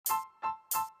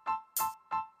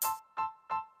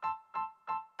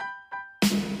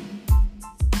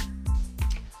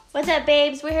What's up,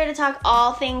 babes? We're here to talk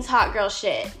all things hot girl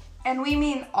shit. And we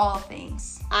mean all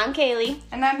things. I'm Kaylee.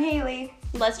 And I'm Haley.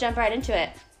 Let's jump right into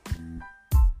it.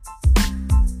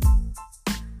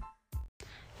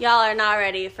 Y'all are not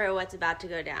ready for what's about to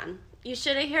go down. You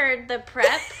should have heard the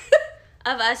prep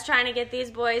of us trying to get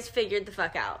these boys figured the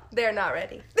fuck out. They're not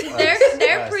ready.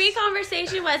 Their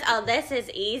pre-conversation was, oh, this is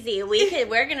easy.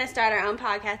 We're going to start our own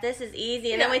podcast. This is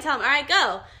easy. And then we tell them, all right,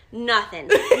 go. Nothing.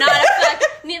 Not a fuck.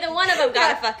 Neither one of them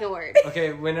got a fucking word.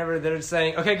 Okay, whenever they're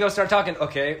saying, okay, go start talking.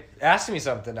 Okay, ask me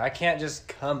something. I can't just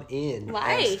come in.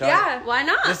 Why? Yeah. Why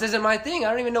not? This isn't my thing. I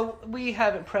don't even know. We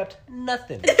haven't prepped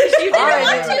nothing. You didn't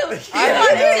want to. You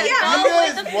wanted to go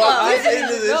with the flow. I was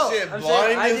into this No, shit I'm blind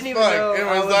saying, I as didn't even fuck. know And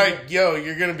I was was- like, yo,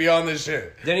 you're going to be on this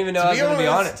shit. Didn't even know I was going to be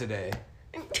on it today.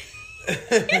 All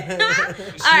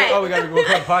right. Oh, we got to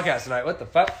record a podcast tonight. What the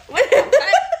fuck?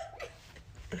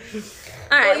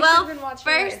 All right, you well, should've been watching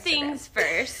our first Instagram. things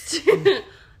first.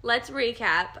 Let's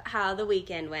recap how the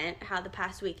weekend went, how the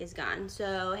past week is gone.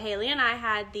 So, Haley and I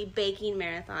had the baking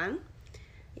marathon,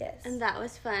 Yes. and that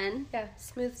was fun. Yeah,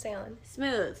 smooth sailing.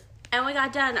 Smooth. And we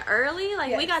got done early.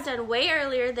 We Yes. got done way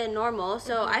earlier than normal,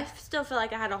 so I still feel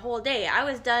like I had a whole day. I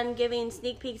was done giving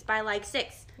sneak peeks by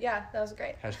 6. Yeah, that was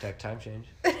great. Hashtag time change.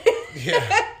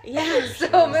 Yeah. Yeah.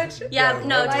 So much. Yeah,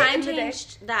 no, Light time in the day.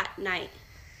 changed that night.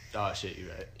 Oh, shit, you're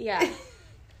right. Yeah.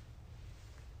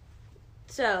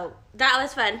 So that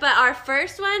was fun. But our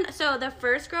first one, so the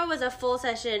first girl was a full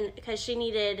session because she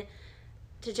needed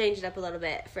to change it up a little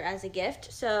bit for as a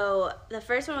gift. So the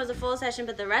first one was a full session,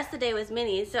 but the rest of the day was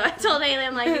minis. So I told Haley,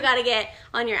 I'm like, you got to get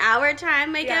on your hour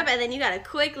time makeup, Yeah. and then you got to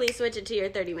quickly switch it to your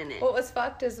 30-minute. What was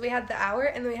fucked is we had the hour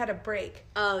and then we had a break.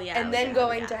 Oh, yeah. And then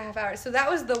going to half hour. So that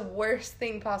was the worst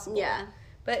thing possible. Yeah.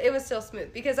 But it was still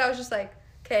smooth because I was just like,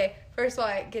 okay, first of all,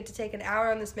 I get to take an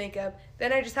hour on this makeup.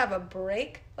 Then I just have a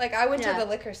break. Like, I went Yeah. to the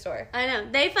liquor store. I know.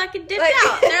 They fucking dipped Like-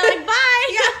 out. They're like, bye.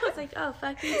 Yeah. I was like, oh,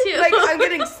 fuck you too. Like, I'm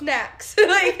getting snacks.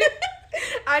 Like,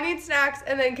 I need snacks,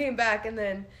 and then came back and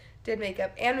then did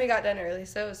makeup. And we got done early,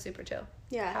 so it was super chill.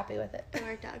 Yeah. Happy with it. It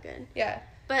worked out good. Yeah.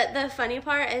 But the funny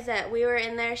part is that we were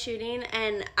in there shooting,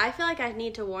 and I feel like I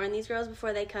need to warn these girls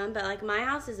before they come, but, like, my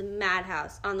house is a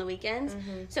madhouse on the weekends.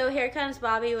 Mm-hmm. So here comes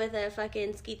Bobby with a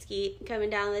fucking skeet coming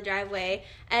down the driveway,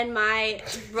 and my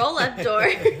roll-up door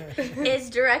is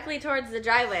directly towards the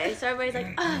driveway. So everybody's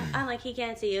like, oh. I'm like, he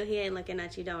can't see you. He ain't looking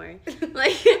at you. Don't worry.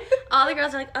 Like, all the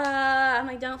girls are like, I'm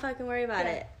like, don't fucking worry about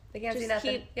it. They can't Just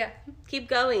see nothing. Keep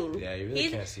going. Yeah, you really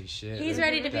can't see shit. He's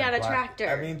ready to be on a tractor.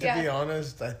 I mean, to Yeah. be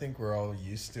honest, I think we're all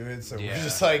used to it. So Yeah. we're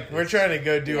just like, we're trying to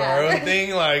go do our own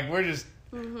thing. Like, we're just,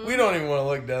 we don't even want to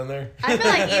look down there. I feel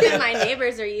like even my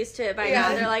neighbors are used to it by Yeah.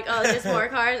 now. They're like, oh, just more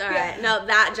cars? All right. No,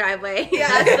 that driveway. Yeah.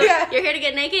 That's the- Yeah. You're here to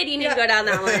get naked? You need Yeah. to go down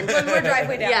that one. One more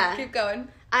driveway down. Yeah. Keep going.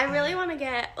 I really want to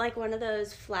get, like, one of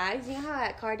those flags. You know how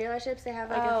at car dealerships they have,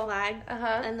 like, a Oh, flag?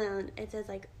 uh-huh. And then it says,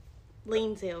 like,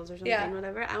 lane sales or something, Yeah.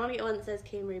 whatever. I want to get one that says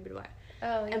K-Marie Boudoir.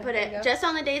 Oh, yeah. And put there you it, go. just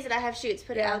on the days that I have shoots,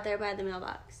 put it Yeah. out there by the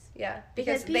mailbox. Yeah.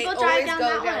 Because they people drive always down go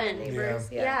that down one. the neighbors.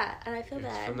 Yeah. Yeah. And I feel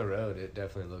bad. From the road, it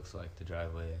definitely looks like the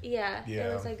driveway. Yeah. Yeah.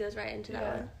 It looks like it goes right into that Yeah.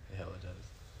 one. Hell, it does.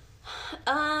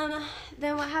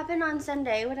 Then what happened on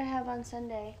Sunday? What did I have on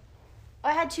Sunday? Oh,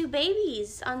 I had 2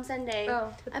 babies on Sunday.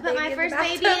 Oh, put the I put my baby in the first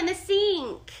baby bathtub. in the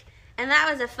sink. And that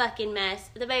was a fucking mess.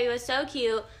 The baby was so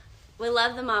cute. We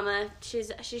love the mama. She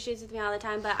shoots with me all the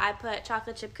time, but I put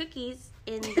chocolate chip cookies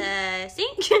in the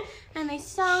sink and they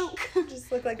sunk.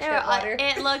 Just look like They shit were- water.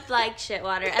 It looked like shit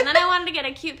water. And then I wanted to get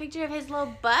a cute picture of his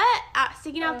little butt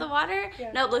sticking out the water.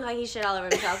 Yeah. Nope, looked like he shit all over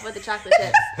himself with the chocolate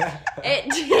chips. It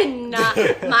did not.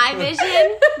 My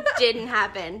vision didn't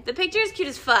happen. The picture is cute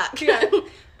as fuck. Yeah.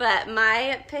 But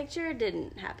my picture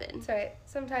didn't happen. It's alright.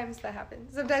 Sometimes that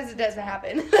happens. Sometimes it doesn't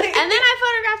happen. And then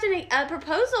I photographed a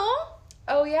proposal.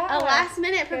 Oh, yeah. A last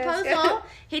minute Yes, proposal. yeah.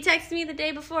 He texted me the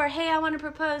day before, hey, I want to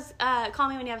propose. Call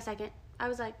me when you have a second. I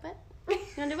was like, what? You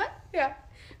want to do what? Yeah.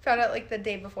 Found out like the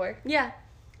day before. Yeah.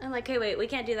 I'm like, hey, wait, we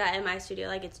can't do that in my studio.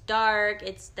 Like, it's dark.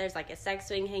 There's like a sex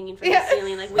swing hanging from Yeah. the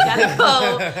ceiling. Like, we gotta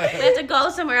go. We have to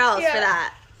go somewhere else Yeah. for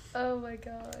that. Oh my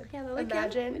god. Yeah, but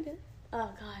Imagine.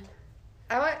 Oh, God.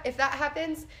 If that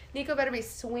happens, Niko better be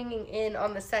swinging in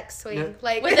on the sex swing.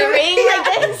 Like With a ring like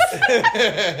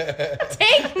this?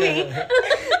 Take me.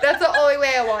 That's the only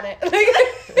way I want it. The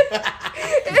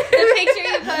picture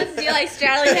you post is you like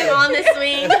straddling him on the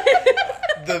swing.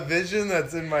 The vision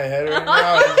that's in my head right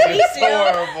now is just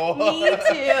horrible. Me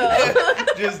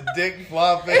too. Just dick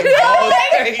flopping, balls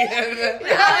hanging.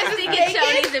 I was thinking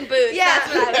chonies and boots. Yeah.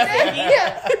 That's what I was thinking.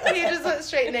 Yeah. He just went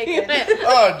straight naked.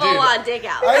 Oh, dude. Full on dick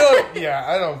out.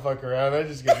 I don't fuck around. I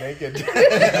just get naked.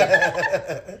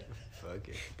 Fuck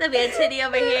naked. There'll be a titty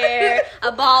over here,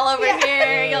 a ball over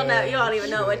here. You'll know. You won't even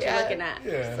know what you're looking at.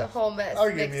 Yeah. It's a whole mess. I'll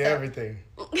give mixed you up. everything.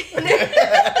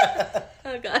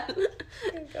 Oh God. Oh,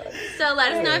 God. So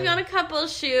let us know if you want a couple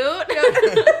shoot.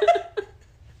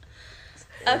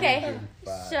 Okay.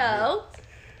 So,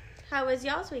 how was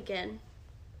y'all's weekend?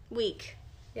 Week.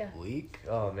 Week?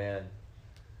 Oh man,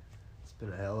 it's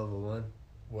been a hell of a one.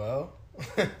 Well,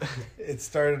 it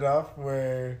started off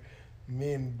where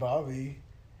me and Bobby,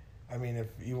 I mean, if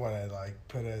you want to like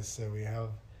put us, so we have,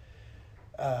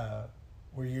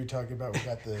 where you were talking about, we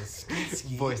got the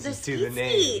skeet. Voices The to the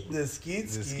name. The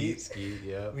skeet.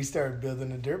 Yeah. We started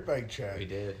building a dirt bike track. We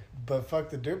did. But fuck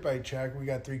the dirt bike track. We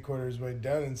got 3/4 way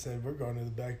done and said, we're going to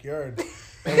the backyard.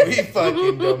 And we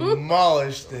fucking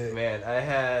demolished it. Man, I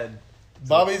had...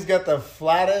 Bobby's got the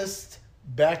flattest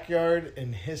backyard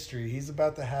in history. He's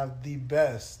about to have the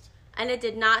best. And it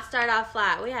did not start off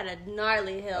flat. We had a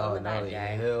gnarly hill in the gnarly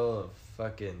backyard. hill of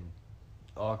fucking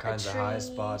all kinds of high tree.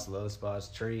 spots, low spots,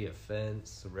 tree, a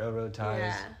fence, railroad ties.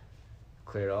 Yeah.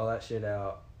 Cleared all that shit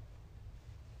out.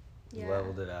 Yeah.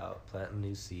 Leveled it out. Planting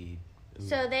new seed. Ooh.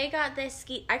 So they got this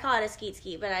skeet. I call it a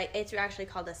skeet, but it's actually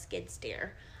called a skid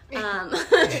steer. just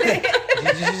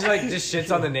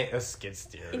shits on the name. A skid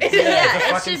steer. Yeah, It's a it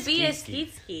fucking should be a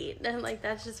skeet. skeet. And like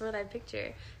that's just what I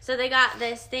picture. So they got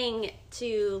this thing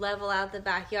to level out the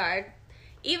backyard.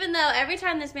 Even though every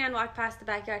time this man walked past the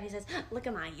backyard, he says, "Look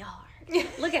at my yard.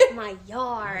 Look at my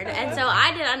yard." And so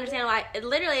I didn't understand why.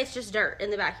 Literally, it's just dirt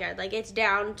in the backyard. Like it's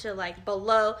down to like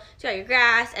below. So you got your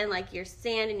grass and like your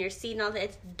sand and your seed and all that.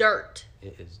 It's dirt.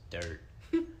 It is dirt.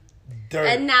 Dirt.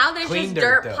 And now there's Clean just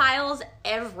dirt, dirt though. piles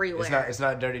everywhere. It's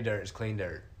not dirty dirt. It's clean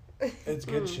dirt. It's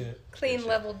good shit. Clean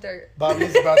level dirt.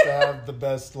 Bobby's about to have the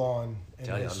best lawn in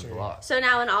Tell you on the history. block. So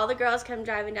now when all the girls come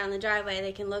driving down the driveway,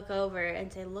 they can look over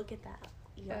and say, "Look at that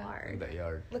yard. That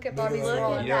yard. Look at Look Bobby's at Look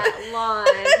lawn. at Yeah. that lawn."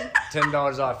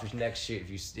 $10 off your next shoot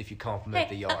if you compliment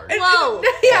the yard. Whoa.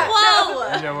 Yeah,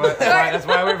 Whoa. You know what? That's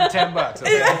why we're for $10.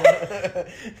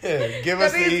 Okay. Give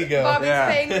us the Bobby's, ego. Bobby's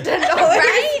Yeah. paying the $10.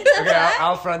 Right? Okay,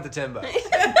 I'll front the $10.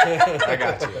 I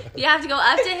got you. You have to go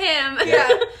up to him. Yeah.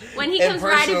 When he And comes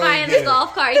riding by personally in get the it.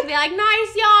 golf cart, you can be like,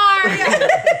 "Nice yard."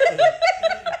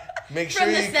 Make sure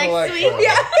From the you sex collect suite. them.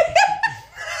 Yeah.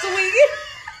 Sweet.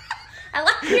 I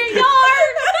like your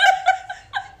yard.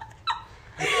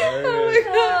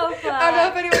 Oh, fuck. I don't know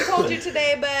if anyone told you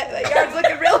today, but the yard's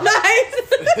looking real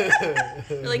nice.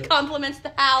 Really compliments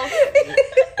the house.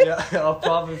 Yeah, I'll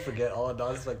probably forget all of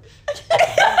those. It's like,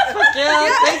 fuck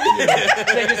yeah, thank you.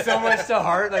 Take it so much to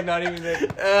heart, like not even.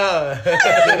 I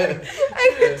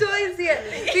can totally see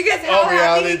it. Because how Oh, happy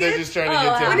reality, he they're gets just trying to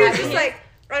Oh, get when to he's just like,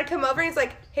 I'd come over and he's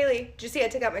like, "Haley, did you see I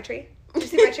took out my tree? Did you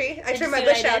see my tree? I Did trimmed you my see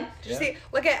what bush I down. did? Did you see?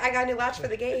 Look at, I got a new latch for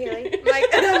the gate, Haley." Like,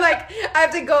 and I'm like, I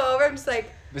have to go over. I'm just like,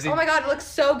 But see- "Oh my God, it looks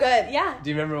so good." Yeah. Do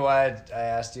you remember why I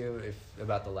asked you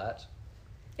about the latch?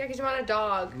 Yeah, because you want a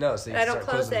dog. No, so you And I don't start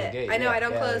close closing it. the gate. I know Yeah, I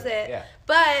don't yeah, close like, it. Yeah.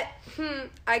 But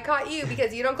I caught you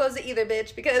because you don't close it either,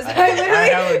 bitch. Because I I literally,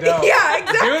 hella don't. yeah,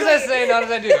 exactly. Do as I say, not as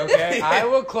I do. Okay, I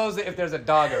will close it if there's a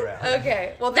dog around.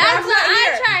 Okay, well then That's I'm what not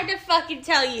I here. tried to fucking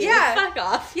tell you. Yeah. Fuck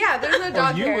off. Yeah, there's no dog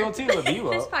Well, you here. will too, but you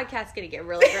This will. podcast's gonna get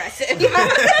real aggressive.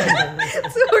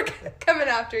 So we're coming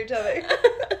after each other.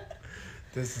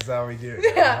 This is how we do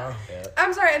it. Yeah. Yeah.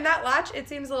 I'm sorry, and that latch, it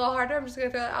seems a little harder. I'm just gonna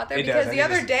throw it out there It because does, the I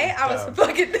other think day it's I was dumb.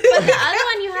 fucking. But the other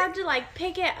one you had to like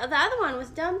pick it. The other one was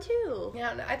dumb too.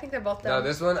 Yeah, no, I think they're both No, dumb.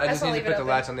 this one I just I'll need to leave put it the open.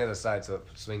 latch on the other side so it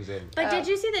swings in. But Oh. did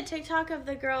you see the TikTok of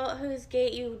the girl whose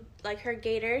gate you like her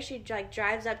gator? She like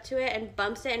drives up to it and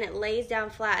bumps it and it lays down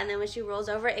flat, and then when she rolls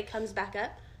over it comes back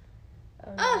up.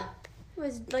 Oh, no. Oh, it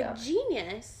was like Dumb.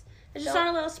 genius. It's just Dumb.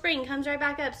 on a little spring, comes right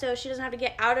back up, so she doesn't have to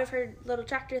get out of her little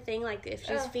tractor thing. Like if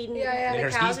she's Oh, feeding yeah, yeah. the Her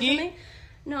cows or ski-ski? something.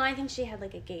 No, I think she had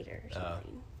like a gator or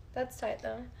something. That's tight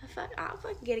though. I'll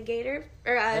fucking get a gator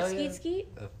or a Hell skeet yeah. skeet.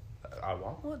 I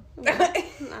want one. I'll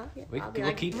be We'll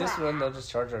like, keep this "Brah." one. They'll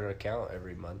just charge our account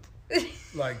every month.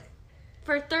 Like,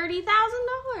 For $30,000.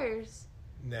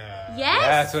 nah. Yes.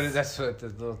 Yeah, that's what the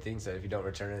little thing said. If you don't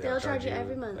return it, They'll charge you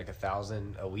every month. like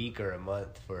 $1,000 a week or a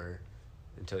month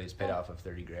until he's paid off of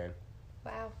 $30,000.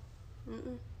 Wow.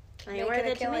 Mm-mm. Making Ain't worth a it to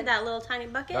me. killing. That little tiny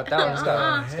bucket. Not that one, it's got-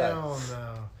 Uh-uh. It's got- Hell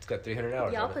no. It's got 300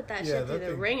 hours. Y'all on it. put that Yeah, shit through that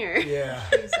the thing- ringer. Yeah.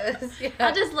 Jesus. Yeah.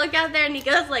 I'll just look out there and he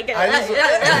goes like,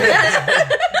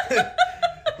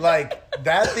 Like,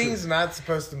 that thing's not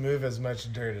supposed to move as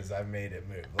much dirt as I've made it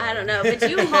move. I Like, don't know, but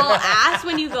you haul ass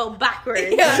when you go backwards.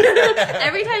 Yeah.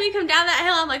 Every time you come down that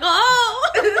hill, I'm like,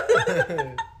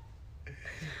 oh.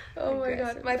 Oh my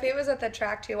Aggressive. God. My favorite was at the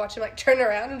track too, watching him like turn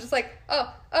around. I'm just like,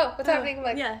 oh, what's happening? I'm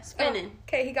like, yeah, spinning.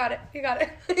 Okay, he got it.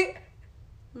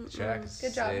 The track is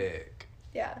Good job. sick.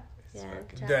 Yeah. Yeah,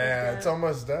 fucking- trap Yeah, is it's dope.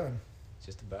 almost done.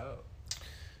 Just about.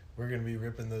 We're gonna be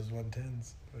ripping those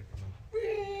 110s.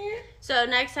 So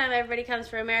next time everybody comes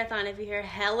for a marathon, if you hear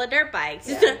hella dirt bikes,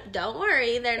 Yeah. don't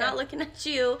worry. They're not looking at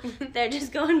you. They're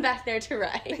just going back there to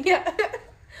ride. Yeah.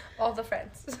 All the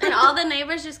friends. And all the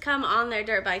neighbors just come on their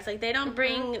dirt bikes. Like, they don't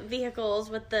bring vehicles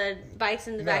with the bikes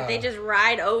in the back. No. They just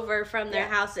ride over from their Yeah.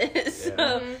 houses. Yeah.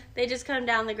 So they just come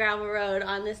down the gravel road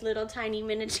on this little tiny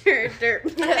miniature dirt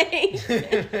bike.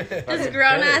 Just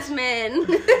grown-ass men.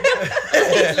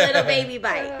 These little baby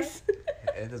bikes.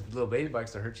 And those little baby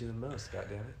bikes that hurt you the most,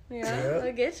 goddammit. Yeah,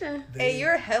 they'll get you. Hey,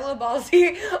 you're hella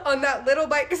ballsy on that little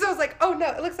bike. Because I was like, oh no,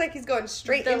 it looks like he's going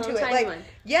straight The into little it. tiny Like, one.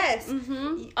 yes.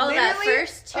 Mm-hmm. Oh, that Literally?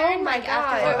 first turn, Oh my like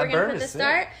after God. where Oh, we're that gonna berm put the is sick.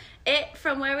 start, it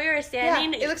from where we were Yeah,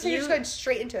 standing, it looks like you're just going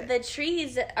straight into it. the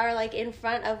trees are like in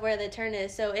front of where the turn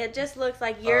is, so it just looks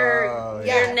like you're Oh,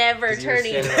 yeah. you're never 'Cause you were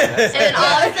turning, standing on that and then side.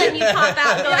 all of a sudden you pop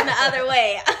out going the other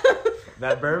way.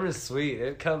 That berm is sweet.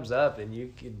 It comes up and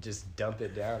you can just dump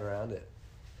it down around it.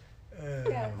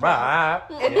 Yeah. Right.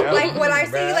 And You know? like when I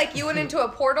see Right. like you went into a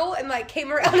portal and like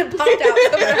came around and popped out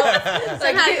somewhere else.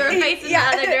 Somehow you were facing the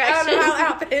other I don't know how it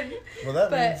happened. Well, that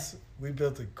But- means we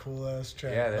built a cool ass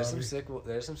track. Yeah, there's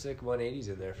Bobby. some sick 180s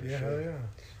in there for Yeah, sure. hell yeah.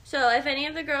 So if any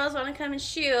of the girls want to come and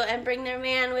shoot and bring their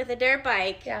man with a dirt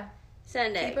bike, Yeah.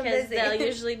 send it Keep 'em because busy. they'll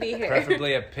usually be here.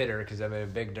 Preferably a pitter because I mean a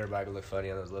big dirt bike would look funny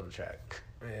on those little track.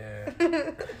 Yeah.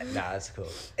 Nah, that's cool.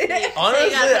 So you Honestly,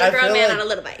 gotta put I a grown feel man like, on a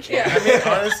little bike. I mean,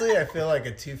 honestly, I feel like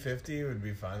a 250 would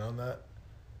be fine on that.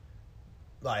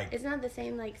 Like, It's not the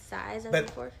same like size as But-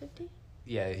 a 450.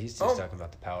 Yeah, he's just Oh. talking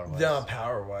about the power wise. no,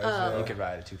 power wise. Oh. You could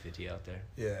ride a 250 out there.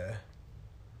 Yeah.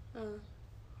 Oh,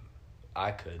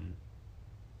 I couldn't.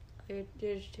 you're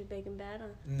just too big and bad, huh?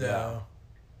 No.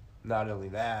 Not only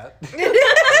that.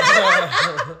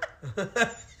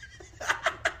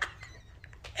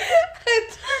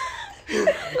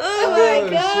 Oh my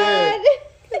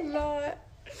god! Not.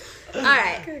 All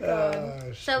right. Good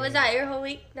God. So was that your whole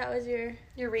week? That was your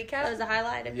Your recap? that was the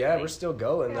highlight of your Yeah, week? we're still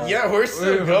going. Though. Yeah, we're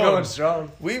still We're going. going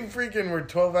strong. We freaking were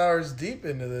 12 hours deep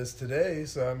into this today,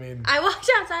 so I mean, I walked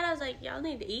outside. I was like, "Y'all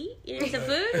need to eat. You need some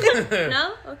food?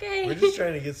 No? Okay. we're just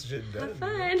trying to get some shit done. Have you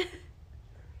know? fun."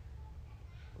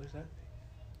 What is that?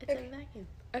 It's a vacuum.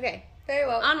 Okay. Very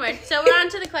well. Onward. So we're on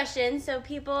to the questions. So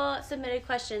people submitted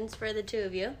questions for the two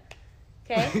of you.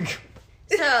 Okay.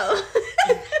 So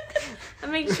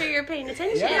I'm making sure you're paying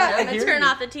attention. Yeah, I I'm gonna hear turn you.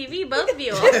 off the TV. Both of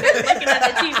you are looking at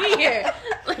the TV here,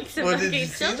 like some Well, did fucking you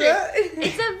see children. that?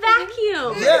 It's a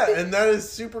vacuum. Yeah, and that is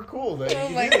super cool. That Oh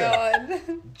you my do that.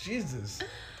 God. Jesus.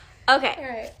 Okay. All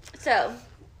right. So,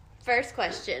 first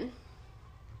question.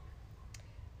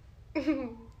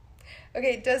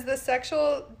 Okay, does the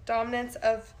sexual dominance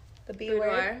of the B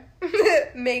word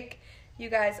make you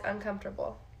guys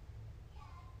uncomfortable?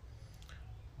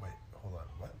 Wait, hold on.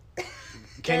 What?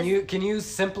 Can you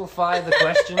simplify the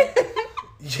question?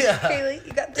 Yeah. Kaylee,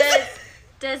 you got this.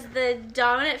 Does the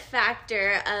dominant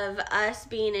factor of us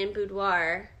being in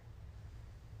boudoir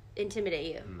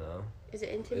intimidate you? No. Is it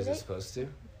Is intimidate? it supposed to?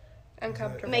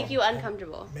 Uncomfortable. Make you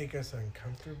uncomfortable. Make us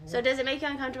uncomfortable? So does it make you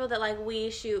uncomfortable that like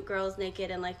we shoot girls naked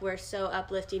and like we're so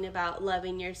uplifting about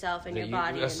loving yourself and your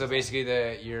body? So basically,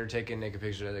 that you're taking naked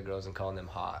pictures of the girls and calling them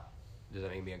hot. Does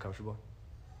that make me uncomfortable?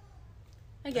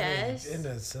 I guess. In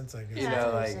a sense, I guess. Yeah, You know,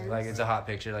 that like makes sense. like it's a hot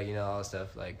picture, like you know all that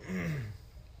stuff. Like,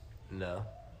 no,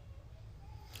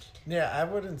 Yeah, I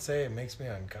wouldn't say it makes me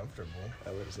uncomfortable.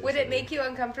 I wouldn't say. Would so. it make you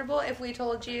uncomfortable if we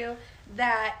told you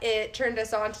that it turned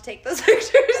us on to take those pictures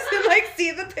and like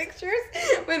see the pictures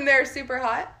when they're super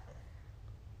hot?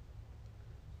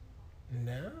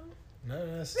 No, not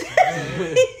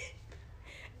necessarily.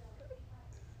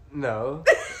 No.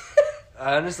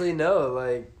 Honestly, no.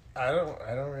 Like I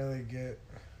don't really get.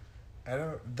 I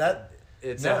don't that.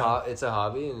 it's No. it's a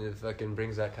hobby, and it fucking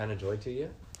brings that kind of joy to you.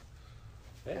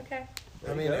 Yeah. Okay. I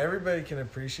There you mean, go. everybody can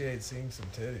appreciate seeing some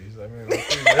titties. I mean,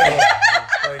 let's be real. Like,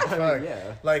 I fuck. mean,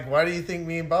 yeah. Like, why do you think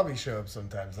me and Bobby show up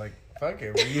sometimes? Like, fuck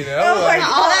it, you know? Oh my like,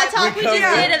 All that talk we come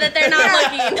just in- did and that they're not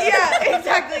looking. Yeah,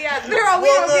 exactly. Yeah, they're all we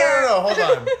Well, don't care. no, hold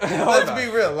on. Hold Let's on. be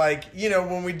real. Like, you know,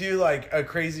 when we do like a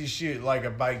crazy shoot, like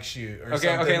a bike shoot or Okay,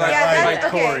 something. okay, that, Yeah, like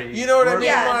that's okay. Corey. You know what I We're- mean?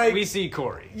 Yeah. Like, we see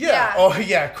Corey. yeah. Yeah. Oh,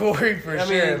 yeah, Corey for I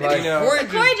sure. mean, Like, you know-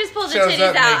 Corey just pulled the shows titties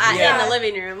up out naked. in Yeah. the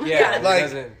living room. Yeah. it Like-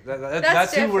 doesn't- That's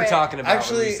that's who we're different. talking about. when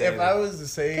Actually, we say if that. I was to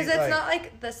say, Because it's like, not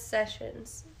like the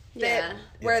sessions. Yeah.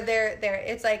 Where they're there.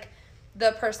 It's like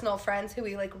the personal friends who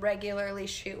we like regularly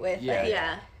shoot with. Yeah. Like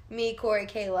Yeah. me, Corey,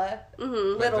 Kayla,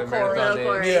 Mm-hmm. little the Corey. marathon Little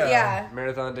Corey. days. Yeah. Yeah.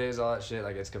 Marathon days, all that shit,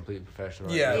 like it's completely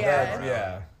professional. yeah, Yeah.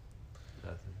 yeah.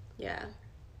 Nothing. Yeah.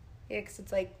 Yeah, because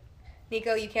it's like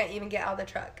Niko, you can't even get out of the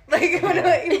truck. Like, when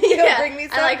Niko, Yeah. bring me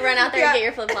stuff. I like run out there and get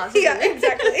your flip flops. Yeah,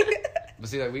 exactly. But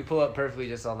see, like we pull up perfectly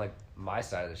just on like my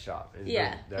side of the shop. And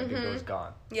Yeah. That big door's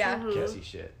gone. Yeah. Can't see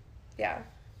shit. Yeah.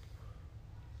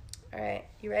 All right,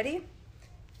 you ready?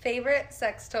 Favorite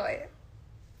sex toy?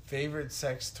 Favorite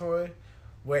sex toy?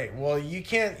 Wait, well you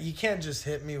can't just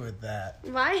hit me with that.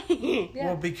 Why? Yeah.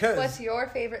 Well, because What's your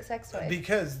favorite sex toy?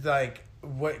 Because like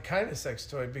what kind of sex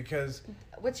toy? Because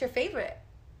What's your favorite?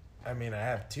 I mean I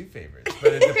have two favorites,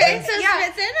 but it Okay, depends. so Yeah.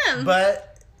 it's in them.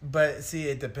 But see,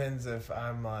 it depends if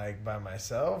I'm like by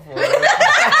myself or if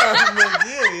I'm with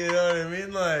you. You know what I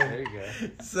mean? There Like, you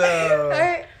go. so. All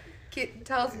right,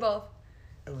 tell us both.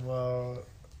 Well,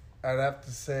 I'd have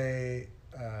to say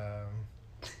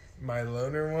my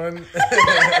loner one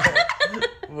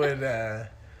would.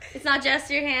 It's not just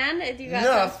your hand. You got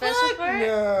No, something special fuck for it.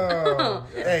 no. Oh.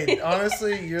 Hey,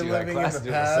 honestly, you're Dude, I living in classed the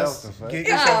it myself, past. the fuck? Get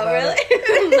yourself Oh, out of-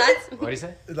 really? What do you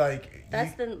say? Like,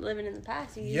 That's the living in the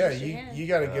past. You yeah, use your hand. you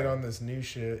got to get on this new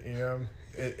shit. You know,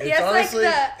 it's He has honestly.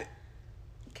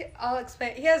 I'll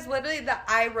explain. He has literally the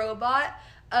iRobot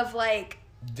of like,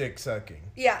 Dick sucking.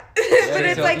 yeah, Yeah, but you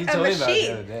it's told- like you a told me about it the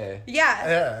machine. other day. Yeah.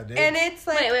 Yeah, dude. And it's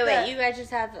like Wait. You guys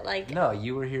just have like No,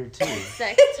 you were here too.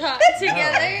 sex talk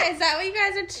together? Is that what you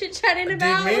guys are chit-chatting Dude,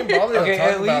 about? me and Bobby will Okay, talk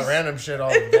at about least- random shit all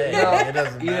day. No, Like, it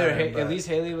doesn't Either matter. at least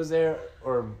Haley was there,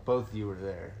 or both of you were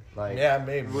there. Like, Yeah,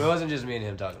 maybe. It wasn't just me and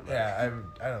him talking about it. Yeah,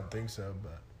 I don't think so,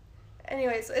 but.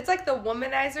 Anyways, it's like the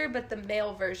womanizer, but the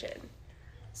male version.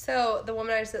 So the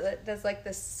womanizer that does like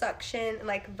the suction and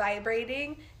like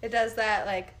vibrating, it does that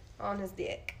like on his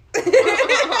dick.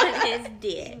 On his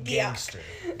dick. Gangster.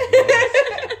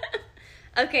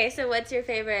 Okay, so what's your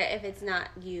favorite if it's not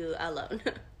you alone?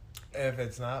 If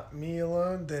it's not me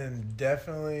alone, then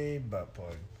definitely butt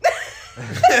plug.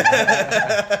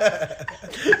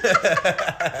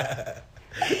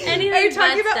 Anything Are you but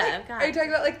talking about? stuff. Like, God. are you talking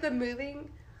about like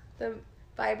the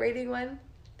vibrating one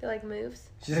that like moves?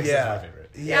 She thinks Yeah. that's my favorite.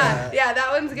 Yeah,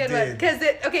 that one's a good one. Dude. Because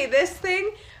this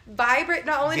thing vibrate.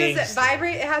 Not only does it Gangster.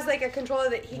 vibrate, it has like a controller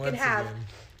that he can Once have, again.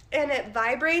 and it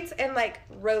vibrates and like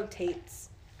rotates.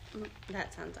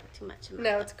 That sounds like too much.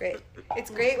 No, it's great. It's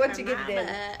great once you get it in.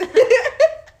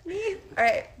 in. All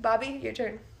right, Bobby, your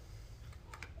turn.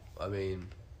 I mean,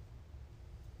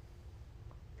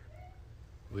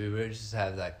 we would just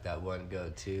have like that one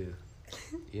go-to,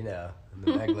 you know,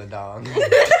 the megalodon. Got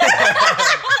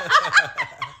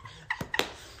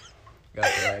the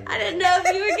megalodon. I didn't know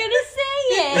if you were gonna say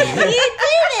it. You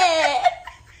did it.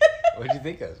 What'd you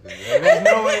think I was gonna do? Like, there's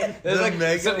no way. There's The like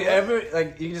megalodon?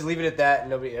 like you can just leave it at that,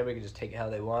 and everybody can just take it how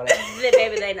they want it.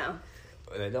 Baby, they know.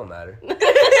 It don't matter.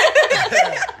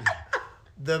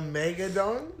 The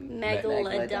Megadon?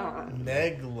 Megalodon.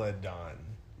 Megalodon.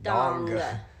 Dong.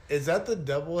 Donga. Is that the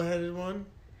double-headed one?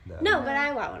 No, but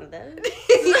I want one of those.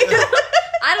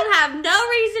 I don't have no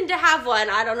reason to have one.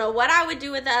 I don't know what I would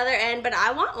do with the other end, but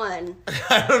I want one.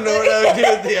 I don't know what I would do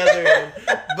with the other end,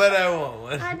 but I want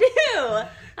one. I do.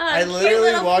 I Cute literally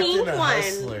little walked pink in a one.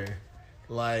 Hustler.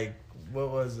 Like, what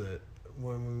was it?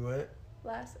 When we went?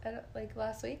 Last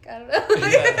week, I don't know.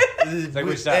 Yeah. Like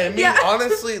which I side? mean, Yeah.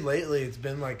 honestly, lately it's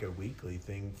been like a weekly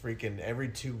thing. Freaking every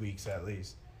 2 weeks at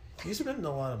least. You spend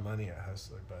a lot of money at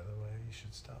Hustler, by the way. You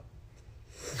should stop.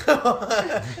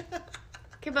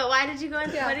 Okay, but why did you go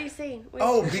in? Yeah. What are you saying? What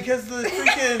Oh, are you saying? because the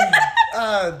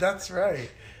freaking that's right.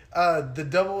 The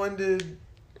double-ended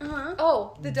Uh-huh.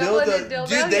 Oh, the double-ended dildo.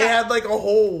 Dude, they had like a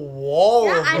whole wall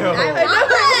Yeah, of I them.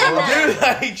 want one. Dude,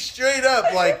 like straight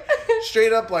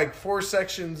up like 4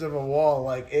 sections of a wall.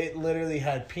 Like it literally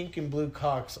had pink and blue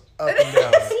cocks up and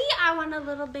down. See, I want a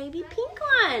little baby pink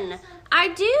one. I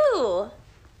do.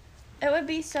 It would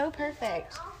be so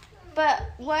perfect. But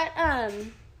what,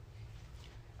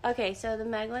 okay, so the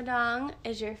Megalodon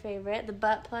is your favorite. The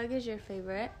butt plug is your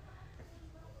favorite.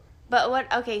 But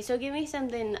what, okay, so give me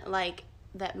something like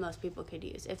that most people could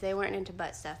use. If they weren't into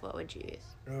butt stuff, what would you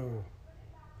use? Ooh.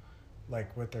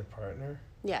 Like with their partner?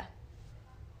 Yeah.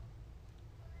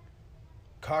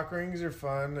 Cock rings are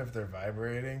fun if they're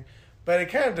vibrating. But it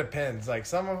kind of depends. Like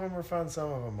some of them are fun,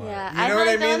 some of them aren't. Yeah, You I know feel what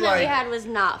like I the mean? one that we Like had was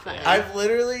not fun.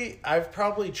 I've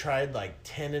probably tried like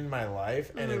 10 in my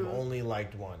life and have only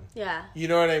liked one. Yeah. You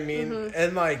know what I mean?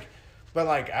 And like, but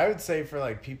like, I would say for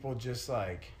like people just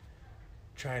like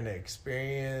trying to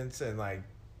experience and like,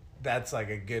 that's like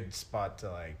a good spot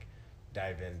to like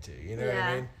dive into. You know what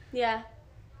I mean? Yeah.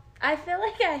 I feel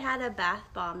like I had a bath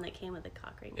bomb that came with a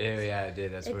cock ring. Yeah, it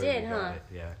did. That's It where did, we got huh? it.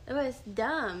 Yeah. It was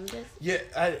dumb. Just Yeah,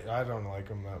 I don't like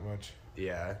them that much.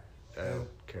 Yeah. I don't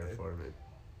care for it. It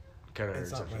kind of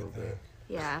It's hurts not a my little thing. bit.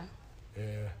 yeah.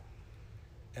 Yeah.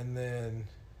 And then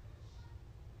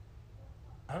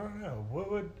I don't know.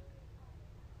 What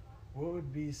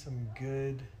would be some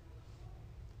good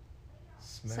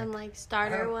smack? Some like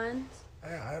starter ones.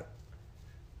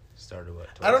 Starter what?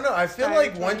 I don't know. I feel Starter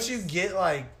like once you toys. get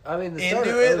like The starter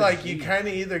into it, OG. like you kind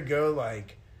of either go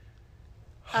like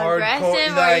Aggressive hardcore,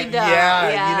 or like you don't.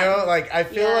 yeah, you know, like I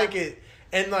feel Yeah. like it,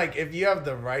 and like if you have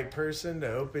the right person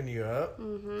to open you up,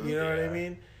 you know what I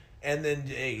mean. And then,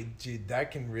 hey, dude,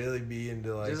 that can really be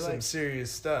into like Just, some like,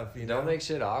 serious stuff. You know, Don't make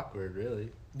shit awkward,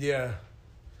 really. yeah.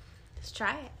 Just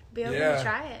try it. Be open Yeah. to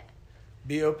try it.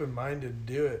 Be open minded.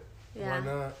 Do it. Yeah. Why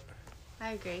not?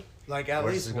 I agree. Like at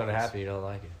Worst least is gonna once. happen. You don't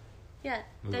like it. Yeah.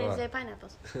 Move They on. say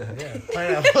pineapples. Yeah,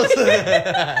 pineapples.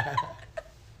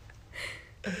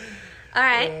 All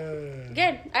right.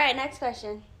 Good. All right. Next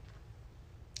question.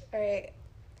 All right.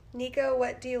 Nico,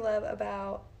 what do you love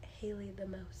about Haley the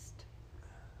most?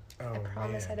 Oh, I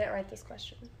promise man. I didn't write this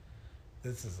question.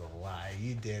 This is a lie.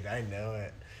 You did. I know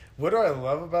it. What do I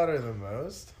love about her the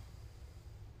most?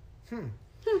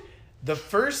 The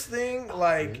first thing,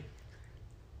 like,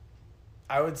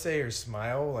 I would say her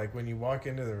smile. Like, when you walk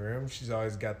into the room, she's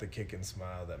always got the kicking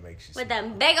smile that makes you With smile.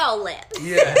 them big old lips.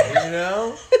 Yeah, you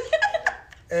know?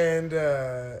 And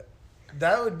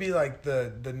that would be, like,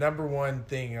 the number one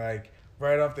thing. Like,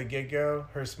 right off the get-go,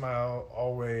 her smile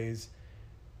always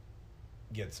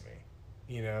gets me.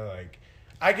 You know, like,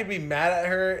 I could be mad at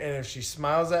her, and if she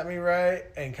smiles at me right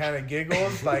and kind of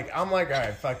giggles, like, I'm like, all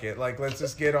right, fuck it. Like, let's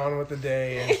just get on with the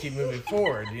day and keep moving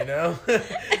forward, you know?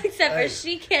 Except for Like-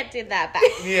 she can't do that back.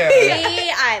 Yeah.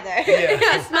 Me either.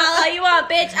 Yeah. Smile all you want,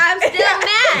 bitch. I'm still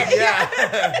mad.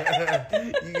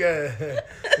 Yeah. You got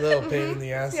a little pain in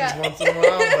the asses Yeah. once in a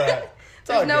while, but it's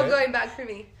all There's no good. going back for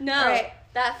me. No. All right.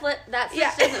 That switch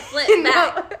Yeah. doesn't flip No.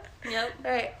 back. Nope.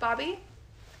 All right, Bobby,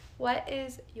 what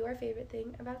is your favorite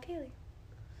thing about Kaylee?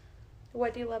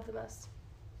 What do you love the most?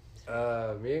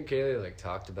 Me and Kaylee like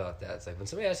talked about that. It's like when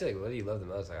somebody asks you like, "What do you love the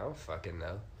most?" Like, I don't fucking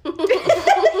know.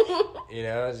 You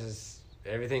know, it's just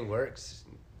everything works.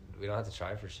 We don't have to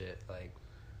try for shit. Like,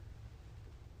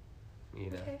 you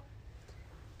know. Okay.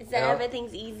 Is that No.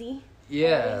 everything's easy? Yeah,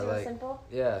 Everything's real like simple?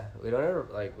 yeah. We don't ever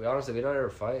like. We honestly we don't ever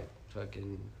fight.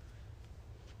 Fucking.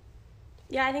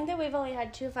 Yeah, I think that we've only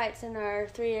had 2 fights in our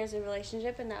 3 years of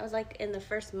relationship, and that was like in the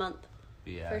first month,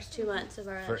 Yeah. first 2 months of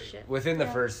our For, relationship. within the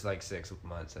Yeah. first like 6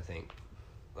 months, I think,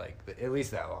 like at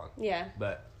least that long. Yeah.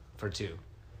 But for 2,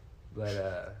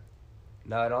 but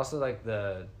no, and also like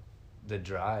the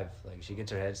drive. Like she gets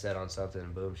her head set on something,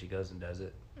 and boom, she goes and does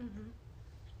it.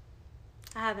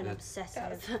 I have an Yeah.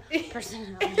 obsessive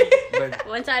personality. But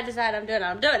Once I decide I'm doing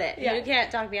it. Yeah. You can't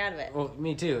talk me out of it. well,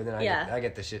 me too. And then I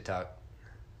get the shit talk.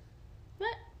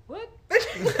 What? What?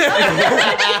 You do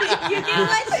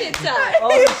what shit talk? All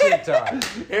the shit talk.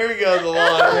 Here we go, the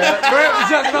lawn. We're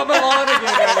talking about my lawn again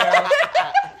right now.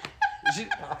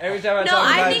 Every time I No, talk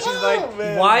I about it, think- she's Oh, like,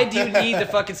 man. "Why do you need the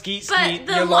fucking skeet But skeet?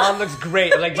 the Your lawn looks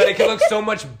great." I'm like, but it can look so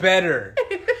much better.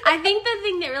 I think the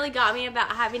thing that really got me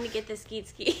about having to get the skeet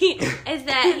skeet is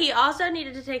that he also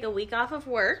needed to take a week off of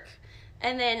work.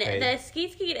 And then Hey. the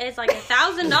skeet skeet is like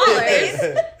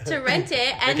 $1,000 to rent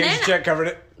it. And The then, case check covered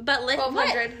it. but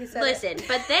 $1,200, he said it. listen,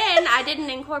 but then I didn't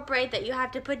incorporate that you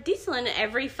have to put diesel in it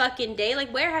every fucking day.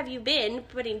 Like, where have you been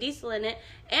putting diesel in it?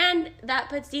 And that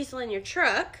puts diesel in your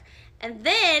truck. And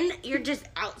then you're just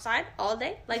outside all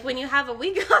day. Like, when you have a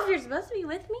week off, you're supposed to be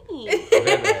with me. And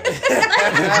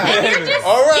you're just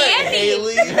All right, standing.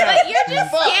 Haley. But you're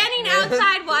just Fuck, standing man.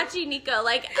 outside watching Nico.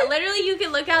 Like, literally, you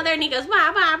can look out there and he goes,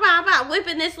 bah, bah, bah, bah,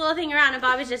 whipping this little thing around, and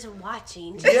Bobby's just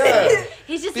watching. Yeah.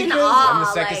 He's just in Because awe. I'm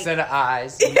the second like, set of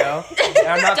eyes, you know.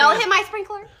 I'm not don't gonna- hit my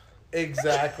sprinkler.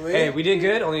 Exactly. Hey, we did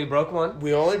good. Only broke one.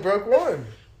 We only broke one.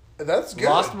 That's good.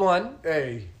 Lost one.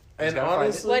 Hey. And gotta find it.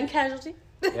 honestly, One casualty.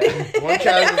 Yeah. one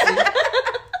casualty.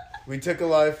 We took a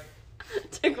life.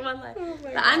 Took one life.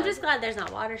 But I'm just glad there's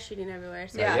not water shooting everywhere.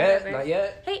 So Not Yeah. yet. whatever. Not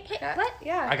yet. Hey, Yeah. what?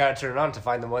 Yeah. I gotta turn it on to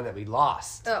find the one that we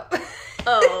lost. Oh.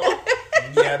 Oh.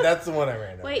 Yeah, that's the one I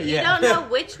ran over. Wait, you Yeah. don't know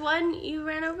which one you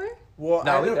ran over? Well,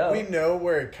 No, I we know, know. we know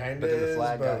where it kind of But then the is,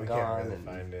 flag but got we gone can't really and-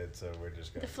 find it, so we're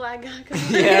just The going flag got gone.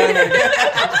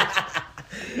 Yeah.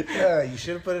 Yeah, you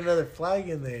should have put another flag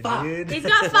in there, dude. He's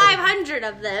got 500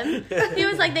 of them. He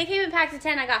was like, they came in packs of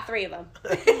 10. I got 3 of them.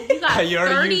 You got You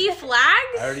already 30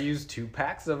 flags? I already used 2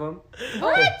 packs of them.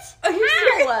 What?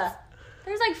 How?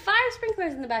 There's like 5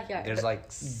 sprinklers in the backyard. There's like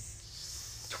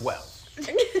 12.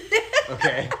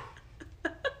 Okay.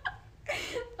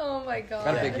 Oh my god.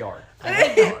 Got a big yard.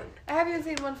 I I haven't even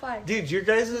seen one flag. Dude, your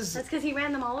guys' That's because he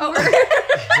ran them all Oh. over.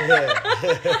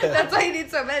 That's why you need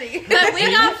so many. But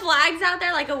we got flags out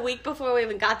there like a week before we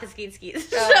even got the skeet skis.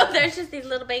 Oh. So there's just these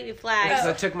little baby flags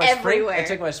So I took my everywhere. I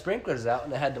took my sprinklers out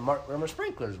and I had to mark where my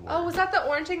sprinklers were. Oh, was that the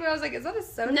orange thing that I was like, is that a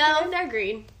soda No, can? they're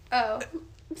green. Oh.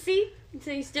 See?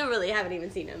 So you still really haven't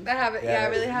even seen them. I haven't. Yeah, Yeah, I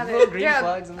really haven't. little green yeah,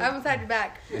 flags in I there. almost had your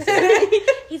back.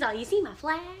 He's all, you see my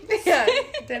flags? Yeah,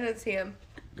 didn't see him.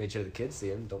 Made sure the kids see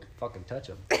them. Don't fucking touch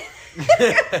them.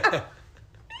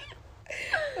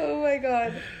 Oh my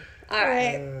god. All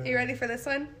right. Alright, you ready for this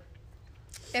one?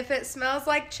 If it smells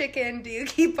like chicken, do you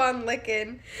keep on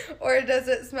licking? Or does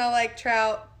it smell like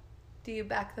trout? Do you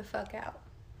back the fuck out?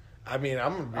 I mean,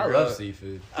 I'm gonna be I real. love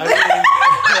seafood. I mean,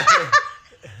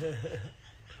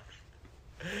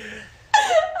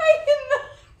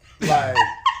 like,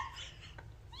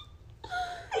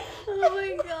 Oh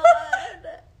my god.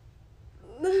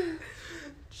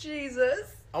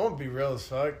 Jesus. I'm gonna be real as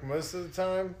fuck most of the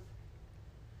time.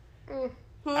 Mm.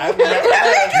 I've Not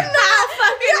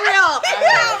fucking real.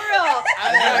 Not real.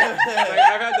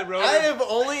 I've had the road. I have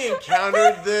only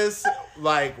encountered this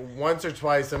like once or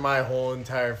twice in my whole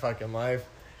entire fucking life,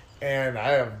 and I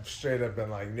have straight up been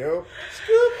like, nope.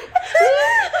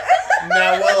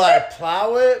 Now, will I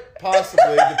plow it?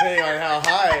 Possibly, depending on how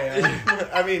high I am.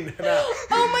 I mean, no.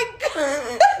 Oh my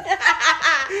god.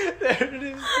 There it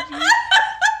is.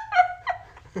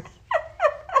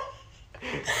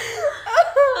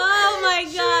 Oh my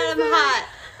god, I'm hot.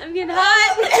 I'm getting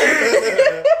hot.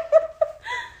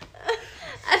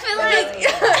 I feel like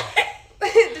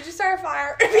Did you start a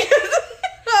fire?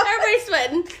 everybody's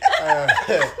sweating.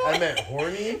 I meant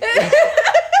horny.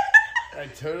 I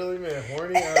totally meant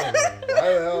horny. I don't know why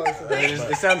the hell I said that.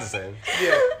 It sounds the same.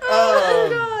 Yeah. Oh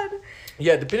my god.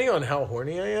 Yeah, depending on how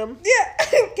horny I am. Yeah.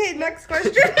 Okay, next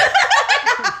question.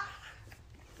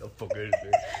 I'll fuck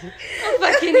anything.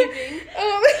 Fuck anything.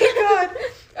 Oh my god.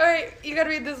 Alright, you gotta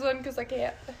read this one because I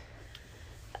can't.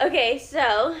 Okay,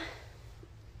 so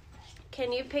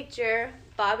can you picture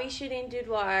Bobby shooting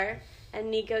boudoir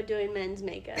and Niko doing men's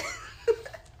makeup?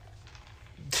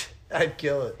 I'd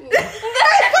kill it. That's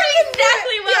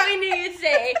exactly what we knew you'd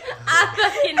say. I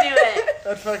fucking knew it.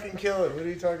 I'd fucking kill it. What are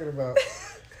you talking about?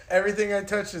 Everything I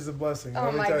touch is a blessing. Oh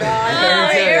Let me my tell you. God. Oh,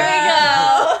 here we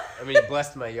go. I mean, you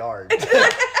blessed my yard.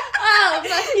 Oh,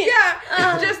 fucking.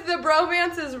 Yeah, just the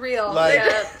bromance is real. Like,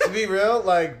 Yeah. to be real,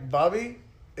 like, Bobby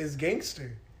is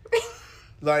gangster.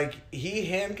 Like, he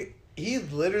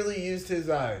literally used his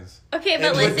eyes. Okay, but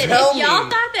And would listen, if tell y'all me-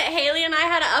 thought that Haley and I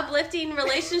had an uplifting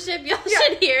relationship, y'all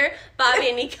should hear Bobby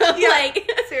and Niko. Yeah, Like,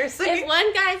 seriously. if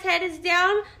one guy's head is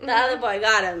down, the other boy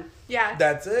got him. Yeah.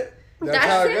 That's it. That's That's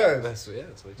how it it? goes. That's what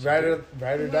you Ride do.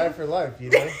 or die for life, you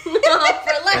know? For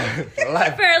life. For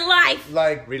life. For life.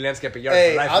 Like, Re-landscape a yard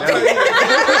hey, for life. I'll now. tell you,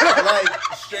 like,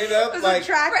 straight up, It was like, a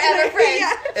track and a friend.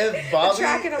 Yeah. if Bobby,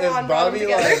 track and a lawn like,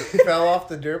 together. fell off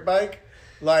the dirt bike,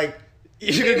 like,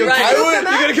 You're gonna go. Right. Kick, I would-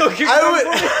 you're gonna go kick. I would.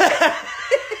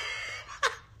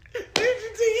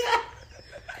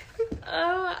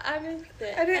 Oh, I missed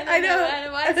it. I don't know.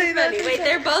 Why is I it know. funny? Wait,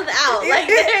 they're both out. Like,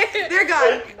 They're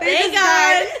gone. they just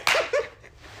gone.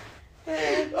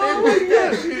 Oh my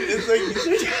gosh, dude, it's like,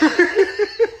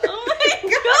 Oh my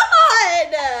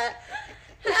god!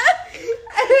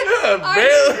 Are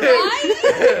you crying?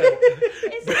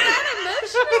 Is that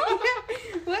emotional?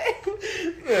 What?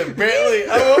 Brantley,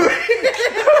 I'm over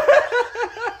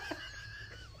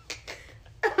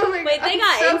Oh my Wait, God, they I'm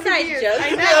got so inside confused. jokes. I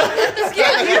know.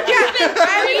 You've been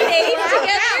 3 days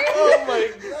together. Oh my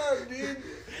god, dude.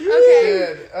 Okay.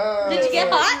 Dude, Did you get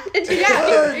hot? Did you Yeah.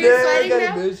 get Are you sweating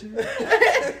now?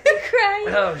 crying?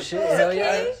 Oh shit! Hell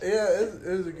yeah! Yeah,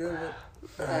 it was a good one.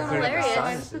 Hilarious.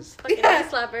 Sinuses. Fucking Yeah.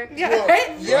 slapper. Yeah. Well,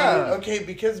 Right? yeah, okay,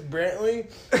 because Brantley,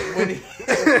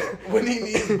 when he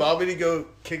needs Bobby to go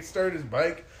kickstart his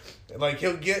bike, like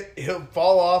he'll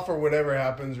fall off or whatever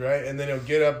happens, right? And then he'll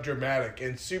get up dramatic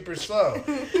and super slow,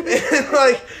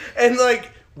 and like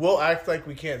we'll act like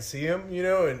we can't see him, you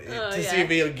know, and Oh, to see yeah. if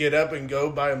he'll get up and go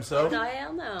by Oh, himself, no,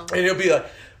 hell no. and he'll be like,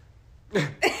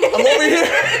 "I'm over here,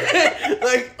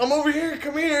 like I'm over here,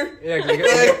 come here." Yeah, 'cause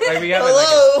we have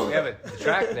Hello? we have a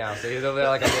track now, so he's over there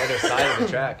like on the other side of the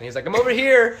track, and he's like, "I'm over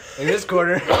here in this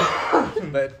corner."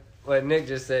 But what Nick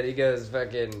just said, he goes,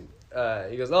 "Fucking."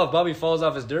 He goes, "Oh, if Bobby falls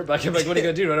off his dirt bike." I'm like, "What are you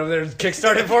gonna do? Run over there and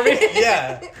kickstart it for me?"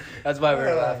 Yeah, That's why we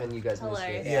were laughing. You guys missed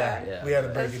Hilarious. it. yeah, Yeah. we had to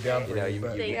break it down for You know, you.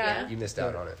 But, you Yeah. missed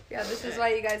out on it. Yeah, this is why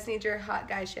you guys need your hot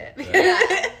guy shit. oh,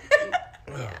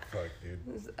 fuck,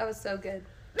 dude. That was so good.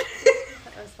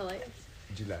 That was hilarious.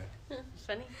 July.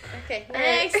 Funny. Okay,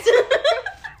 next.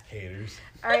 Haters.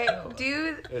 All right,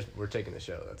 We're taking the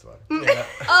show. That's why. Yeah.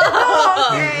 Oh,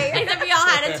 okay. Except for y'all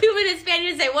had a 2-minute span. You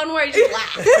didn't say one word. You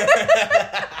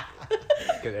laugh.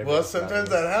 Well, sometimes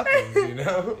that happens, you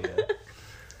know? Yeah.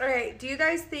 All right, do you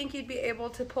guys think you'd be able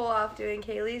to pull off doing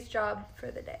Kaylee's job for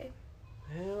the day?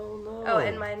 Hell no. Oh,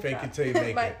 and mine's Fake job. it till you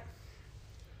make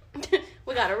it.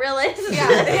 We got a realist. Yeah.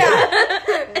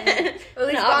 At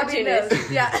least Bobby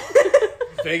knows. Yeah.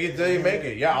 Fake it till you make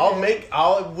it. Yeah,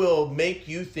 I will make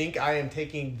you think I am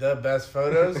taking the best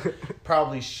photos.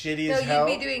 Probably shitty No, as hell.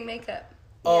 you'd be doing makeup.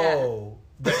 Oh.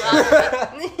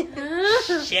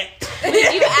 Shit. But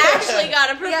you actually got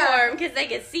to perform because they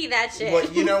can see that shit. Well,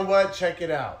 you know what? Check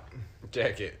it out.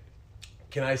 Check it.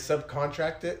 Can I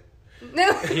subcontract it?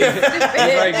 No. He's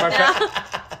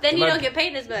like, Then you my- don't get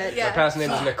paid as much. Yeah. my past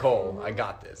name is Nicole. I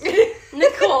got this.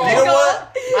 Nicole. You know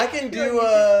what? I can do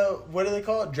what do they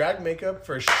call it? Drag makeup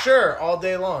for sure all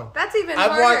day long. That's even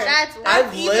I've harder. watched- That's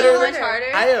I've even literally- much harder.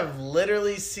 I have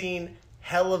literally seen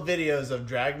hella videos of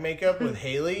drag makeup with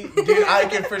Haley. Dude, I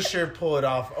can for sure pull it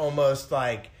off almost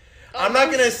like I'm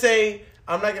not gonna say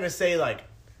like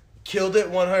killed it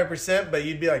 100%, but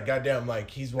you'd be like, goddamn, like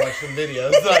he's watching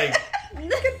videos. Like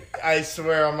I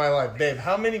swear on my life, babe,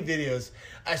 how many videos?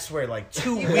 I swear, like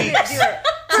 2 weeks.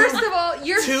 First of all,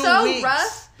 you're 2 so weeks.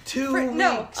 rough. 2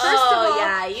 No, weeks. first of all,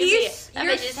 yeah, you're I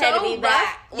bet you just had to be so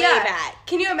back, rough. way Yeah. back.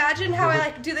 Can you imagine how I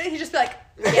like do that? He just be like,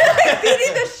 beating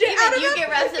the shit out of You him. get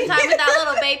rough sometimes with that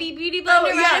little baby beauty blender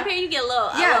right yeah. up here. You get a little,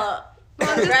 Yeah.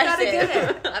 Well, just gotta get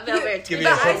it. I've been over here Give me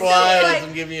But a I purple still eyes like-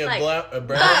 and give me a like-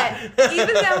 brown. But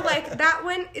even though like that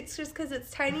one, it's just because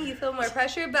it's tiny, you feel more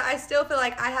pressure. But I still feel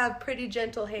like I have pretty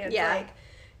gentle hands. Yeah. Like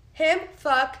him,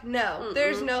 fuck no.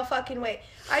 There's no fucking way.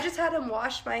 I just had him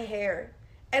wash my hair,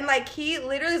 and like he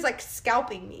literally is like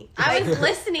scalping me. I was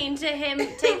listening to him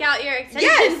take out your extensions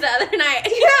Yes. the other night.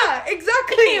 Yeah,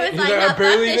 exactly. He was He's like, like, no, I fuck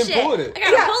barely this even shit. pulling it. I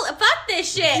gotta Yeah. pull it. Fuck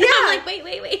this shit. Yeah. I'm like,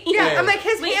 wait. Yeah, Yeah. I'm like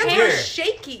his Wait, hands hair. were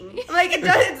shaking. Like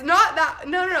it's not that.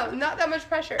 No, not that much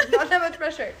pressure. Not that much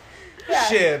pressure. Yeah.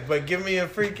 Shit, but give me a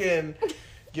piece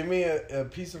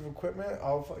of equipment.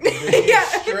 I'll fucking do it Yeah.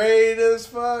 straight as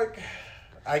fuck.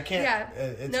 I can't. Yeah.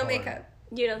 It's No hard. makeup.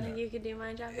 You don't think you could do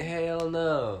my job? Hell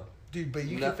no. Dude, but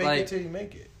you Not can fake like- it till you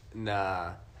make it.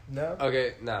 Nah. No?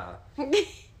 Okay, nah.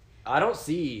 I don't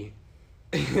see.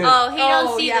 Oh, he don't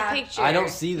Oh, see yeah. the picture. I don't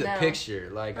see the No. picture.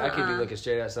 Like, I could be looking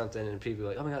straight at something and people be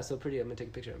like, oh my god, it's so pretty. I'm going to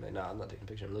take a picture. I'm like, nah, I'm not taking a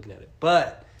picture. I'm looking at it.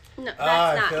 But, No, that's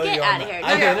I not. feel Get you out on of here.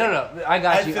 that. okay, no. I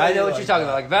got I you. feel I know you what like you're talking that.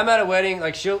 about. Like, if I'm at a wedding,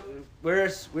 like,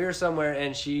 we were somewhere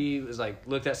and she was like,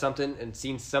 looked at something and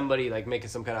seen somebody like making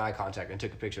some kind of eye contact and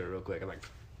took a picture of it real quick. I'm like,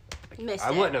 Missed I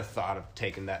it. wouldn't have thought of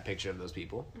taking that picture of those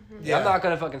people. Yeah. I'm not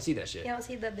going to fucking see that shit. You don't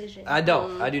see the vision. I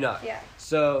don't. I do not. Yeah.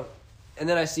 So, and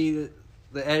then I see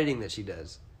the editing that she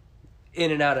does.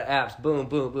 In and out of apps. Boom,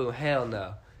 boom, boom. Hell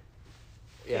no.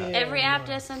 Yeah. Every app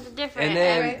does something different. And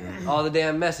then Right. all the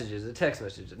damn messages, the text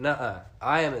messages. Nuh-uh.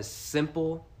 I am a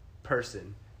simple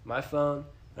person. My phone,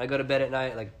 when I go to bed at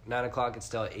night, like 9 o'clock, it's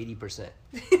still at 80%.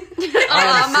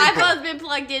 My phone's been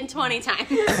plugged in 20 times.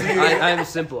 I am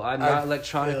simple. I'm not I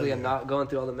electronically. feel I'm you. not going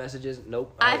through all the messages.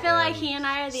 Nope. I feel like am he and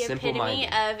I are the epitome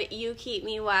simple-minded. of you keep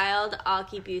me wild, I'll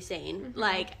keep you sane. Mm-hmm.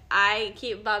 Like, I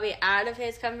keep Bobby out of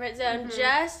his comfort zone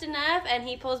just enough, and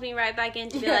he pulls me right back in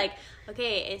to be like,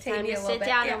 okay, it's Take time me to a little sit bit,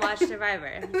 down yeah. and watch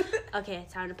Survivor. Okay,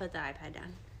 it's time to put the iPad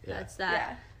down. Yeah. That's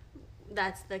that. Yeah.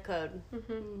 That's the code.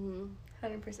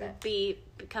 100%.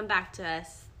 Come back to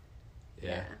us.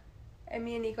 Yeah. And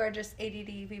me and Niko are just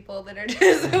ADD people that are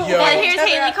just. Yo. And here's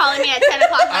Haley calling me at 10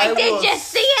 o'clock. I Like, did will you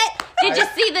see it? Did you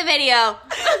see the video?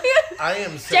 I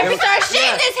am so. Jeffrey Star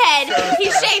shaved his head. He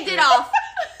shaved it off.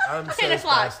 I'm so 10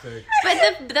 o'clock. spastic.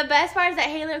 But the best part is that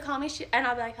Haley will call me and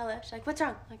I'll be like, hello. She's like, what's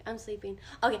wrong? I'm like, I'm sleeping.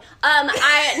 Okay.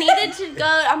 I needed to go.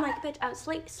 I'm like, bitch, I'm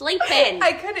sleeping.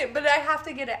 I couldn't, but I have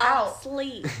to get it I'll out.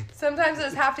 sleep. Sometimes I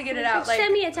just have to get it out. Like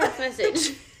Send me a text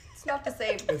message. it's not the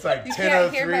same. It's like You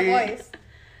can't hear my 10:03. voice.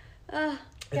 It's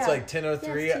Yeah. like 10:03. Yeah,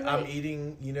 it's too I'm late.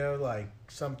 eating, like